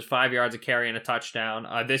 yards, which is 5 yards a carry and a touchdown.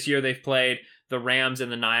 This year they've played the Rams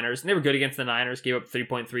and the Niners, and they were good against the Niners, gave up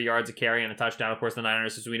 3.3 yards a carry and a touchdown. Of course, the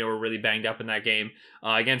Niners, as we know, were really banged up in that game.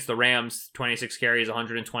 Against the Rams, 26 carries,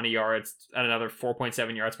 120 yards, and another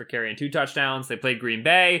 4.7 yards per carry and 2 touchdowns. They played Green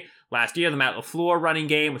Bay last year, the Matt LaFleur running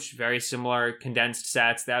game, which is very similar, condensed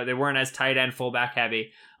sets. They weren't as tight end, fullback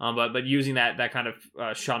heavy, but using that kind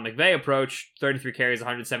of Sean McVay approach, 33 carries,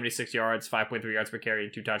 176 yards, 5.3 yards per carry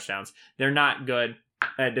and 2 touchdowns. They're not good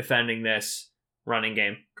at defending this running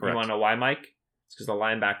game. Correct. You want to know why, Mike? It's because the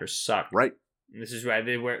linebackers suck. Right. And this is where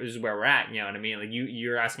we're at. You know what I mean? Like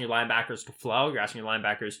you're asking your linebackers to flow. You're asking your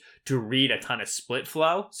linebackers to read a ton of split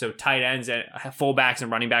flow. So tight ends and fullbacks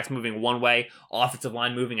and running backs moving one way, offensive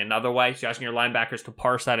line moving another way. So you're asking your linebackers to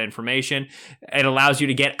parse that information. It allows you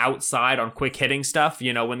to get outside on quick hitting stuff.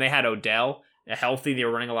 You know, when they had Odell healthy, they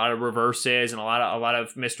were running a lot of reverses and a lot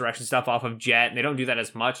of misdirection stuff off of jet. And they don't do that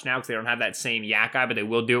as much now because they don't have that same yak guy, but they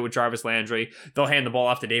will do it with Jarvis Landry. They'll hand the ball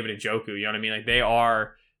off to David Njoku. You know what I mean? Like they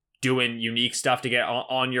are doing unique stuff to get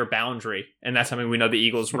on your boundary. And that's something we know the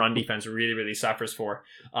Eagles run defense really, really suffers for.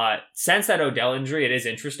 Since that Odell injury, it is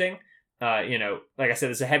interesting. Like I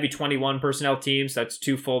said, it's a heavy 21 personnel team. So that's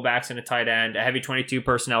 2 fullbacks and a tight end, a heavy 22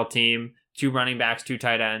 personnel team, 2 running backs, 2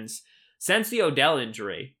 tight ends. Since the Odell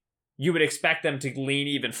injury, you would expect them to lean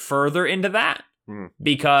even further into that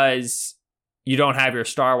because you don't have your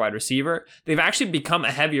star wide receiver. They've actually become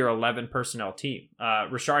a heavier 11 personnel team.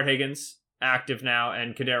 Rashard Higgins, active now,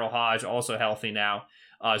 and Kadero Hodge also healthy now.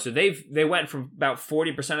 So they went from about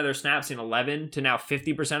 40% of their snaps in 11 to now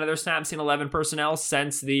 50% of their snaps in 11 personnel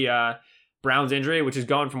since the Browns injury, which is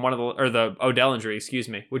going from the Odell injury,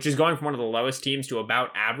 which is going from one of the lowest teams to about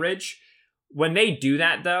average. When they do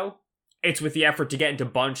that, though, it's with the effort to get into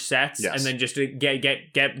bunch sets and then just to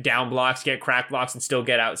get down blocks, get crack blocks, and still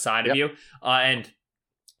get outside of you. And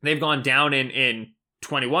they've gone down in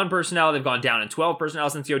 21 personnel. They've gone down in 12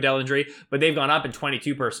 personnel since the Odell injury, but they've gone up in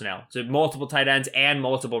 22 personnel. So multiple tight ends and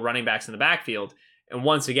multiple running backs in the backfield. And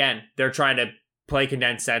once again, they're trying to play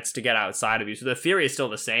condensed sets to get outside of you. So the theory is still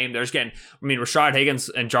the same. They're just getting, Rashard Higgins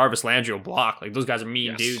and Jarvis Landry will block. Like those guys are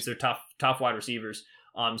mean dudes. They're tough wide receivers.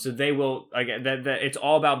 So they will, again, it's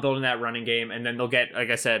all about building that running game, and then they'll get, like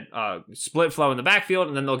I said, split flow in the backfield,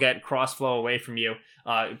 and then they'll get cross flow away from you,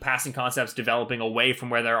 passing concepts developing away from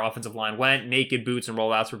where their offensive line went, naked boots and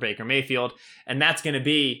rollouts for Baker Mayfield, and that's going to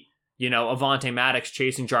be, Avonte Maddox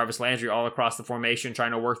chasing Jarvis Landry all across the formation,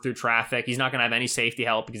 trying to work through traffic. He's not going to have any safety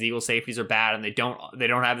help because Eagles safeties are bad, and they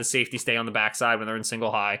don't have the safety stay on the backside when they're in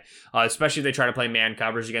single high, especially if they try to play man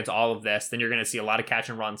coverage against all of this. Then you're going to see a lot of catch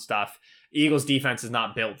and run stuff. Eagles defense is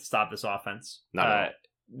not built to stop this offense. Not at all.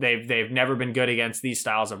 They've never been good against these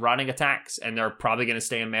styles of running attacks, and they're probably going to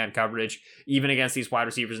stay in man coverage even against these wide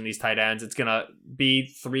receivers and these tight ends. It's going to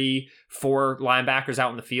be 3-4 linebackers out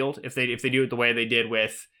in the field if they do it the way they did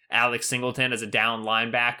with Alex Singleton as a down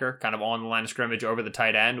linebacker, kind of on the line of scrimmage over the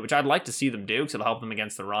tight end, which I'd like to see them do because it'll help them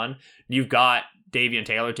against the run. You've got Davian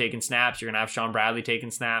Taylor taking snaps. You're going to have Sean Bradley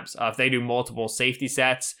taking snaps. If they do multiple safety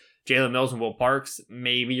sets, Jalen Mills and Will Parks,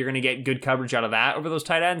 maybe you're going to get good coverage out of that over those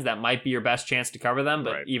tight ends. That might be your best chance to cover them,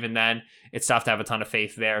 but even then, it's tough to have a ton of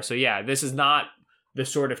faith there. So yeah, this is not the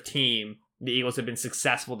sort of team the Eagles have been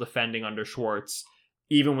successful defending under Schwartz,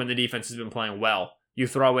 even when the defense has been playing well. You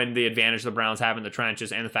throw in the advantage the Browns have in the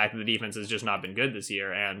trenches and the fact that the defense has just not been good this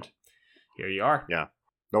year, and here you are. Yeah.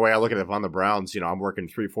 The way I look at it, if I'm the Browns, I'm working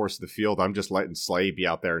 3/4 of the field. I'm just letting Slay be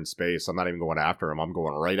out there in space. I'm not even going after him. I'm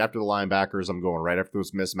going right after the linebackers. I'm going right after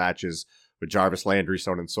those mismatches with Jarvis Landry,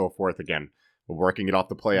 so on and so forth. Again, we're working it off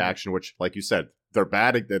the play action, which, like you said, they're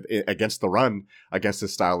bad against the run, against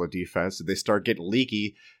this style of defense. They start getting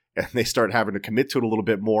leaky, and they start having to commit to it a little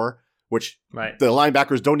bit more, which the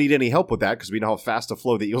linebackers don't need any help with that because we know how fast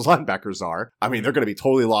afloat the Eagles linebackers are. I mean, they're going to be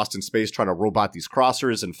totally lost in space trying to robot these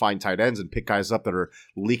crossers and find tight ends and pick guys up that are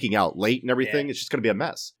leaking out late and everything. Yeah. It's just going to be a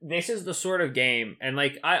mess. This is the sort of game, and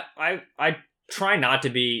like I try not to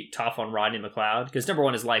be tough on Rodney McLeod because number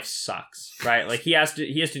one, his life sucks, right? Like he has to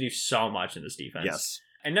do so much in this defense. Yes.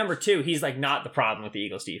 And number two, he's like not the problem with the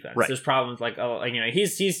Eagles defense. Right. There's problems like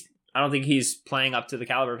he's I don't think he's playing up to the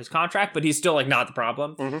caliber of his contract, but he's still like not the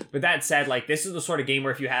problem. Mm-hmm. But that said, like this is the sort of game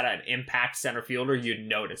where if you had an impact center fielder, you'd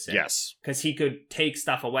notice it. Yes. Because he could take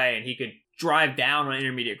stuff away and he could drive down on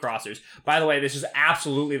intermediate crossers. By the way, this is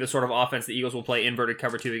absolutely the sort of offense the Eagles will play inverted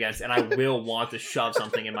cover 2 against, and I will want to shove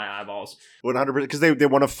something in my eyeballs. 100%, because they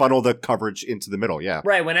want to funnel the coverage into the middle, yeah.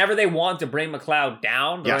 Right, whenever they want to bring McLeod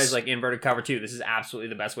down, they're always like inverted cover 2. This is absolutely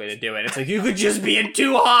the best way to do it. It's like, you could just be in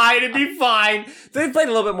too high to be fine. They played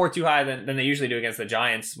a little bit more too high than they usually do against the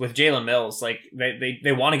Giants. With Jalen Mills, like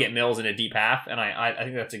they want to get Mills in a deep half, and I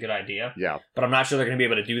think that's a good idea. Yeah. But I'm not sure they're going to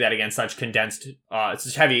be able to do that against such condensed,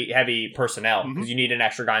 such heavy personnel, because you need an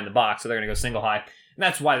extra guy in the box, so they're going to go single high. And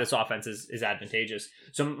that's why this offense is advantageous.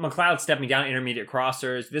 So McLeod stepping down intermediate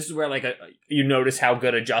crossers. This is where you notice how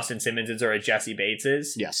good a Justin Simmons is or a Jesse Bates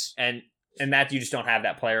is. Yes. And that you just don't have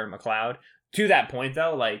that player in McLeod. To that point,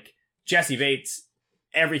 though, like Jesse Bates,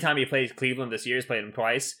 every time he plays Cleveland this year, he's played him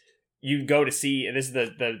twice. You go to see, and this is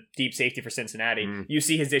the deep safety for Cincinnati, you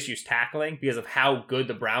see his issues tackling because of how good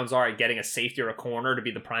the Browns are at getting a safety or a corner to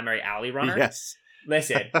be the primary alley runner. Yes.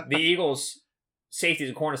 Listen, the Eagles' safeties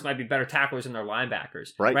and corners might be better tacklers than their linebackers.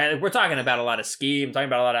 Right. Like, we're talking about a lot of scheme, talking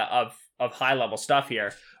about a lot of high-level stuff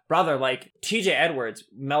here. Brother, like, TJ Edwards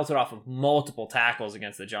melted off of multiple tackles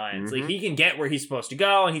against the Giants. Like, he can get where he's supposed to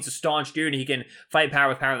go, and he's a staunch dude, and he can fight power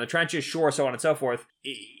with power in the trenches, sure, so on and so forth.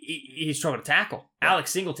 He's struggling to tackle. Yeah.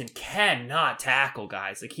 Alex Singleton cannot tackle,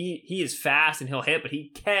 guys. Like, he is fast, and he'll hit, but he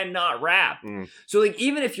cannot wrap. So, like,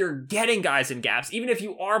 even if you're getting guys in gaps, even if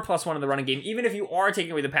you are +1 in the running game, even if you are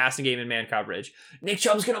taking away the passing game in man coverage, Nick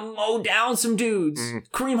Chubb's gonna mow down some dudes.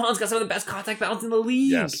 Kareem Hunt's got some of the best contact balance in the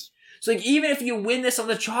league. Yes. So, like, even if you win this on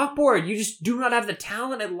the chalkboard, you just do not have the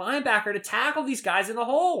talent at linebacker to tackle these guys in the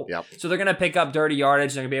hole. Yep. So they're going to pick up dirty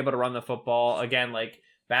yardage. They're going to be able to run the football. Again, like,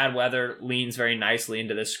 bad weather leans very nicely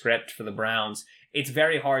into this script for the Browns. It's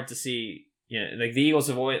very hard to see, like, the Eagles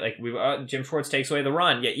have always, like, Jim Schwartz takes away the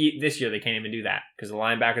run. Yet this year they can't even do that because the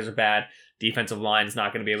linebackers are bad. Defensive line is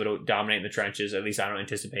not going to be able to dominate in the trenches. At least I don't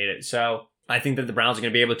anticipate it. So I think that the Browns are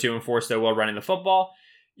going to be able to enforce their will running the football.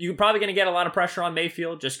 You're probably going to get a lot of pressure on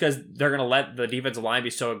Mayfield just because they're going to let the defensive line be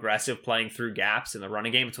so aggressive playing through gaps in the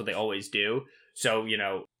running game. It's what they always do. So,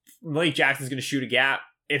 Malik Jackson's going to shoot a gap.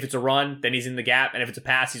 If it's a run, then he's in the gap. And if it's a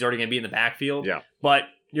pass, he's already going to be in the backfield. Yeah. But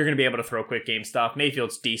you're going to be able to throw quick game stuff.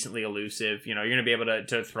 Mayfield's decently elusive. You're going to be able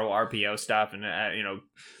to throw RPO stuff and,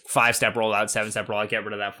 5-step rollout, 7-step rollout, get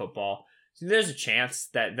rid of that football. So there's a chance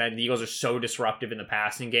that the Eagles are so disruptive in the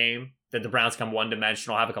passing game that the Browns come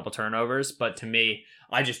one-dimensional, have a couple turnovers. But to me,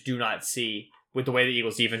 I just do not see, with the way the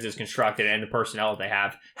Eagles' defense is constructed and the personnel they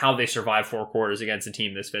have, how they survive 4 quarters against a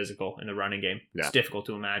team this physical in the running game. Yeah. It's difficult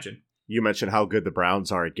to imagine. You mentioned how good the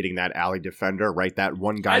Browns are at getting that alley defender, right? That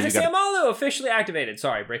one guy. Isaac Seumalo officially activated.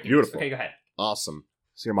 Sorry, breaking news. Okay, go ahead. Awesome.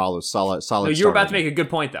 Seumalo, solid. No, you were about to make a good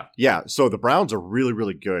point, though. Yeah, so the Browns are really,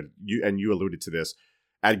 really good, you alluded to this,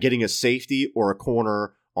 at getting a safety or a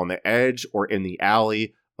corner on the edge or in the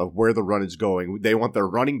alley of where the run is going. They want their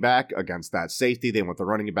running back against that safety. They want the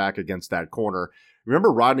running back against that corner.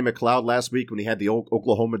 Remember Rodney McLeod last week when he had the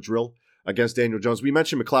Oklahoma drill against Daniel Jones? We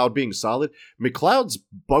mentioned McLeod being solid. McLeod's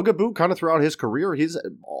bugaboo kind of throughout his career, he's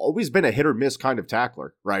always been a hit or miss kind of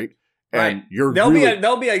tackler, right? And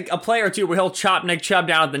there'll be a play or two where he'll chop Nick Chubb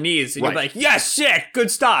down at the knees, and you'll be like, "Yes, sick,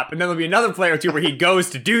 good stop." And then there'll be another play or two where he goes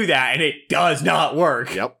to do that, and it does not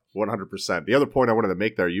work. Yep. 100%. The other point I wanted to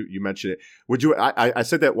make there, you mentioned it. Would you? I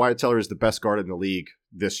said that Wyatt Teller is the best guard in the league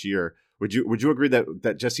this year. Would you agree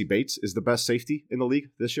that Jesse Bates is the best safety in the league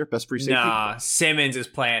this year? Best free safety? Nah, Simmons is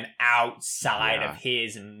playing outside of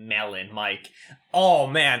his melon, Mike. Oh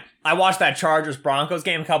man, I watched that Chargers-Broncos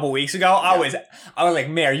game a couple weeks ago. I was like,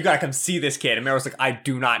 Mayor, you gotta come see this kid. And Mayor was like, I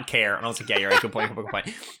do not care. And I was like, yeah, you're right. Good point.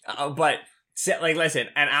 But like, listen,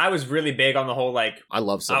 and I was really big on the whole, like, I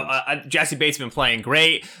love Simmons. Jesse Bates has been playing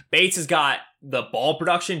great. Bates has got the ball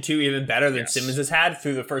production too, even better than Yes. Simmons has had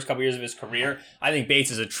through the first couple years of his career. I think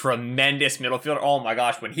Bates is a tremendous middle fielder. Oh my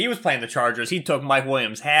gosh, when he was playing the Chargers, he took Mike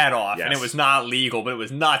Williams' head off, and it Yes. was not legal, but it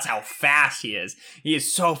was nuts how fast he is. He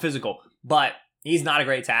is so physical, but he's not a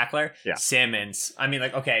great tackler. Yeah. Simmons, I mean,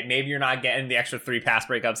 like, okay, maybe you're not getting the extra 3 pass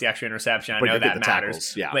breakups, the extra interception. I But know you get that the matters.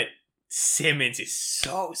 tackles, yeah. But Simmons is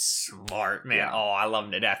so smart, man. Yeah. Oh, I love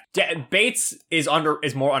him to death. Bates is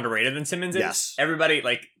more underrated than Simmons is. Yes. Everybody,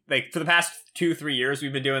 like for the past 2-3 years,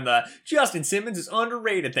 we've been doing the Justin Simmons is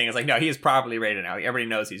underrated thing. It's like, no, he is properly rated now. Everybody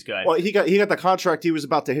knows he's good. Well, he got the contract. He was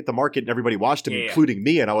about to hit the market, and everybody watched him, Yeah. including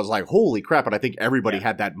me. And I was like, "Holy crap!" And I think everybody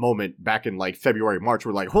had that moment back in like February, March.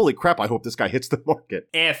 We're like, "Holy crap! I hope this guy hits the market."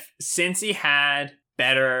 If Cincy had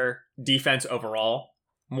better defense overall,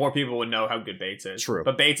 more people would know how good Bates is. True.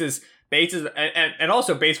 But Bates is, and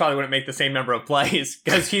also Bates probably wouldn't make the same number of plays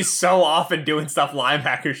because he's so often doing stuff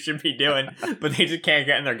linebackers should be doing, but they just can't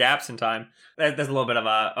get in their gaps in time. There's a little bit of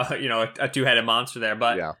a two-headed monster there,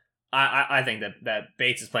 but Yeah. I think that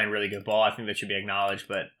Bates is playing really good ball. I think that should be acknowledged,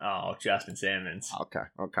 but Justin Simmons, Okay.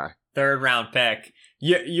 3rd round pick.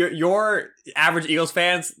 Your average Eagles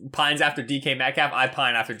fans pines after DK Metcalf. I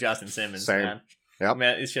pine after Justin Simmons. Same. Man. Yep.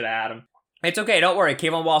 Man, it should have had him. It's okay. Don't worry.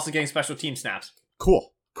 Kayvon Wallace is getting special team snaps.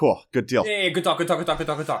 Cool. Good deal. Yeah, good talk. We had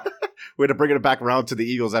to bring it back around to the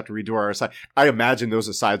Eagles after we do our aside. I imagine those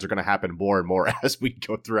asides are going to happen more and more as we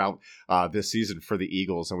go throughout this season for the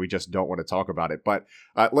Eagles, and we just don't want to talk about it. But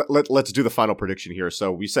let's do the final prediction here.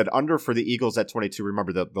 So we said under for the Eagles at 22.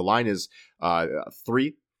 Remember, the line is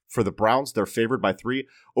 3 for the Browns. They're favored by 3.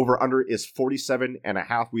 Over under is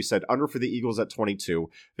 47.5. We said under for the Eagles at 22.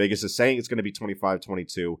 Vegas is saying it's going to be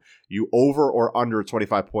 25-22. You over or under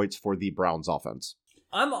 25 points for the Browns offense?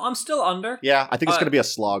 I'm still under. Yeah, I think it's going to be a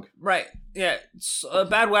slog. Right. Yeah.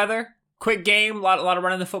 Bad weather. Quick game. A lot of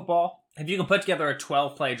running the football. If you can put together a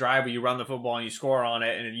 12-play drive where you run the football and you score on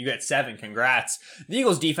it and you get 7, congrats. The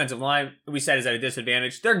Eagles' defensive line, we said, is at a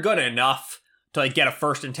disadvantage. They're good enough to like get a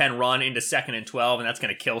 1st and 10 run into 2nd and 12, and that's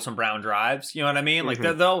going to kill some Brown drives. You know what I mean? Like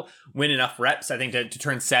they'll win enough reps, I think, to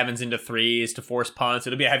turn 7s into 3s, to force punts.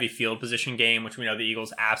 It'll be a heavy field position game, which we know the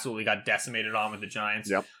Eagles absolutely got decimated on with the Giants.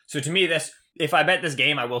 Yep. So to me, if I bet this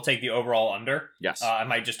game, I will take the overall under. Yes. I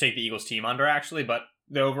might just take the Eagles team under, actually, but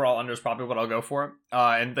the overall under is probably what I'll go for.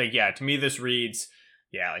 And like, yeah, to me, this reads,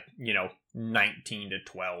 19-12,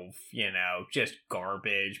 just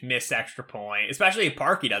garbage, missed extra point, especially if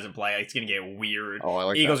Parkey doesn't play. It's going to get weird. Oh, I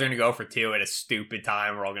like Eagles that. are going to go for 2 at a stupid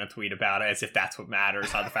time. We're all going to tweet about it as if that's what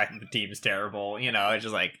matters, not the fact that the team is terrible. It's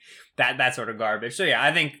just like that sort of garbage. So yeah,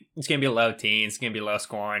 I think it's going to be low teens. It's going to be low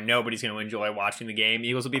scoring. Nobody's going to enjoy watching the game.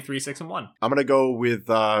 Eagles will be 3-6-1. I'm going to go with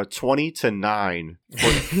 20-9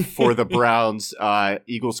 for the Browns.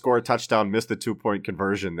 Eagles score a touchdown, miss the 2-point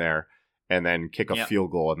conversion there, and then kick a field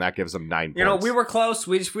goal, and that gives them 9 points. We were close.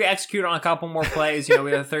 We executed on a couple more plays. We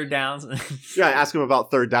had 3rd downs. Yeah, I asked him about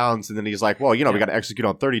 3rd downs, and then he's like, well, we got to execute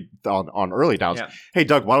on early downs. Yeah. Hey,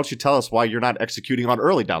 Doug, why don't you tell us why you're not executing on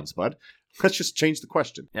early downs, bud? Let's just change the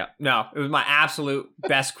question. Yeah, no, it was my absolute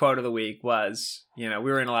best quote of the week was, we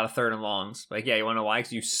were in a lot of 3rd and longs. Like, yeah, you want to know why?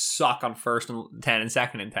 Because you suck on 1st and 10 and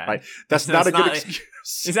 2nd and 10. Right. That's not a good excuse.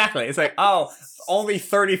 Exactly. It's like, only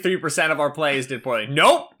 33% of our plays did poorly.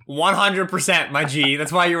 Nope, 100%, my G.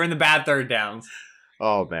 That's why you were in the bad 3rd downs.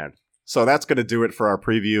 Oh, man. So that's going to do it for our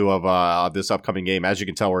preview of this upcoming game. As you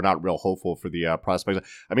can tell, we're not real hopeful for the prospects.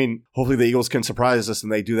 I mean, hopefully the Eagles can surprise us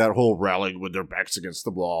and they do that whole rallying with their backs against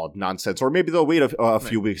the wall nonsense. Or maybe they'll wait a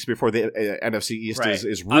few weeks before the NFC East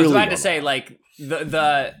is really... I was about to say, like,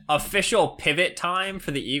 the official pivot time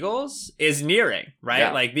for the Eagles is nearing, right?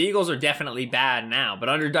 Yeah. Like, the Eagles are definitely bad now. But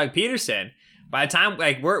under Doug Peterson, by the time,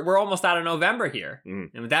 like, we're almost out of November here. And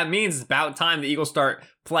what that means is about time the Eagles start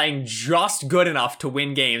playing just good enough to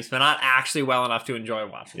win games, but not actually well enough to enjoy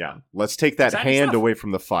watching them. Let's take that Exciting hand stuff. away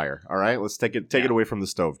from the fire, all right? Let's take it away from the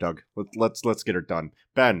stove, Doug. Let's get it done.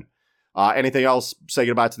 Ben, anything else? Say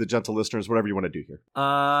goodbye to the gentle listeners, whatever you want to do here.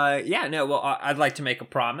 I'd like to make a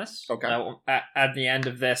promise. Okay. At the end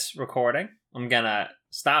of this recording, I'm going to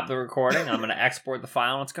stop the recording. I'm going to export the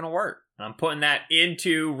file, and it's going to work. And I'm putting that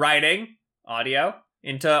into writing, audio,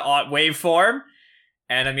 into waveform.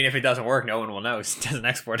 And I mean, if it doesn't work, no one will know. It doesn't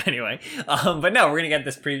export anyway. But no, we're going to get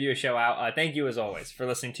this preview show out. Thank you, as always, for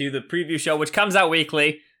listening to the preview show, which comes out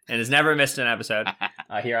weekly and has never missed an episode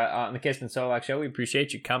here on the Kist and Solak show. We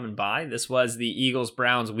appreciate you coming by. This was the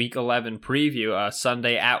Eagles-Browns Week 11 preview,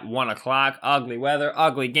 Sunday at 1 o'clock. Ugly weather,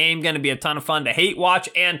 ugly game. Going to be a ton of fun to hate, watch,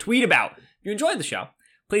 and tweet about. If you enjoyed the show,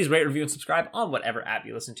 please rate, review, and subscribe on whatever app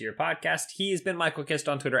you listen to your podcast. He's been Michael Kist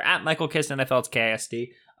on Twitter, at Michael Kist, NFL, it's KSD.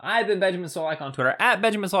 I've been Benjamin Solak on Twitter, at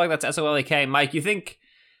Benjamin Solak, that's SOLAK. Mike, you think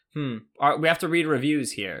We have to read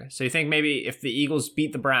reviews here. So you think maybe if the Eagles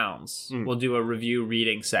beat the Browns, we'll do a review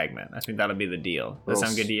reading segment? I think that'll be the deal. Does that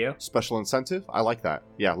sound good to you? Special incentive? I like that.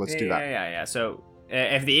 Yeah, let's do that. Yeah. So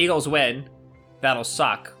if the Eagles win, that'll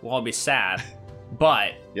suck. We'll all be sad.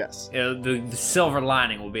 But yes, the silver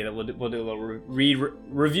lining will be that we'll do a little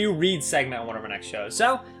review read segment on one of our next shows.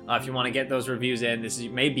 So if you want to get those reviews in, this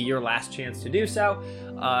may be your last chance to do so.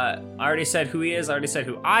 I already said who he is. I already said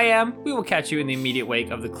who I am. We will catch you in the immediate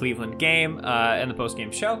wake of the Cleveland game and the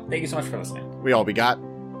post-game show. Thank you so much for listening. We all we got.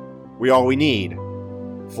 We all we need.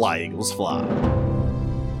 Fly, Eagles, fly.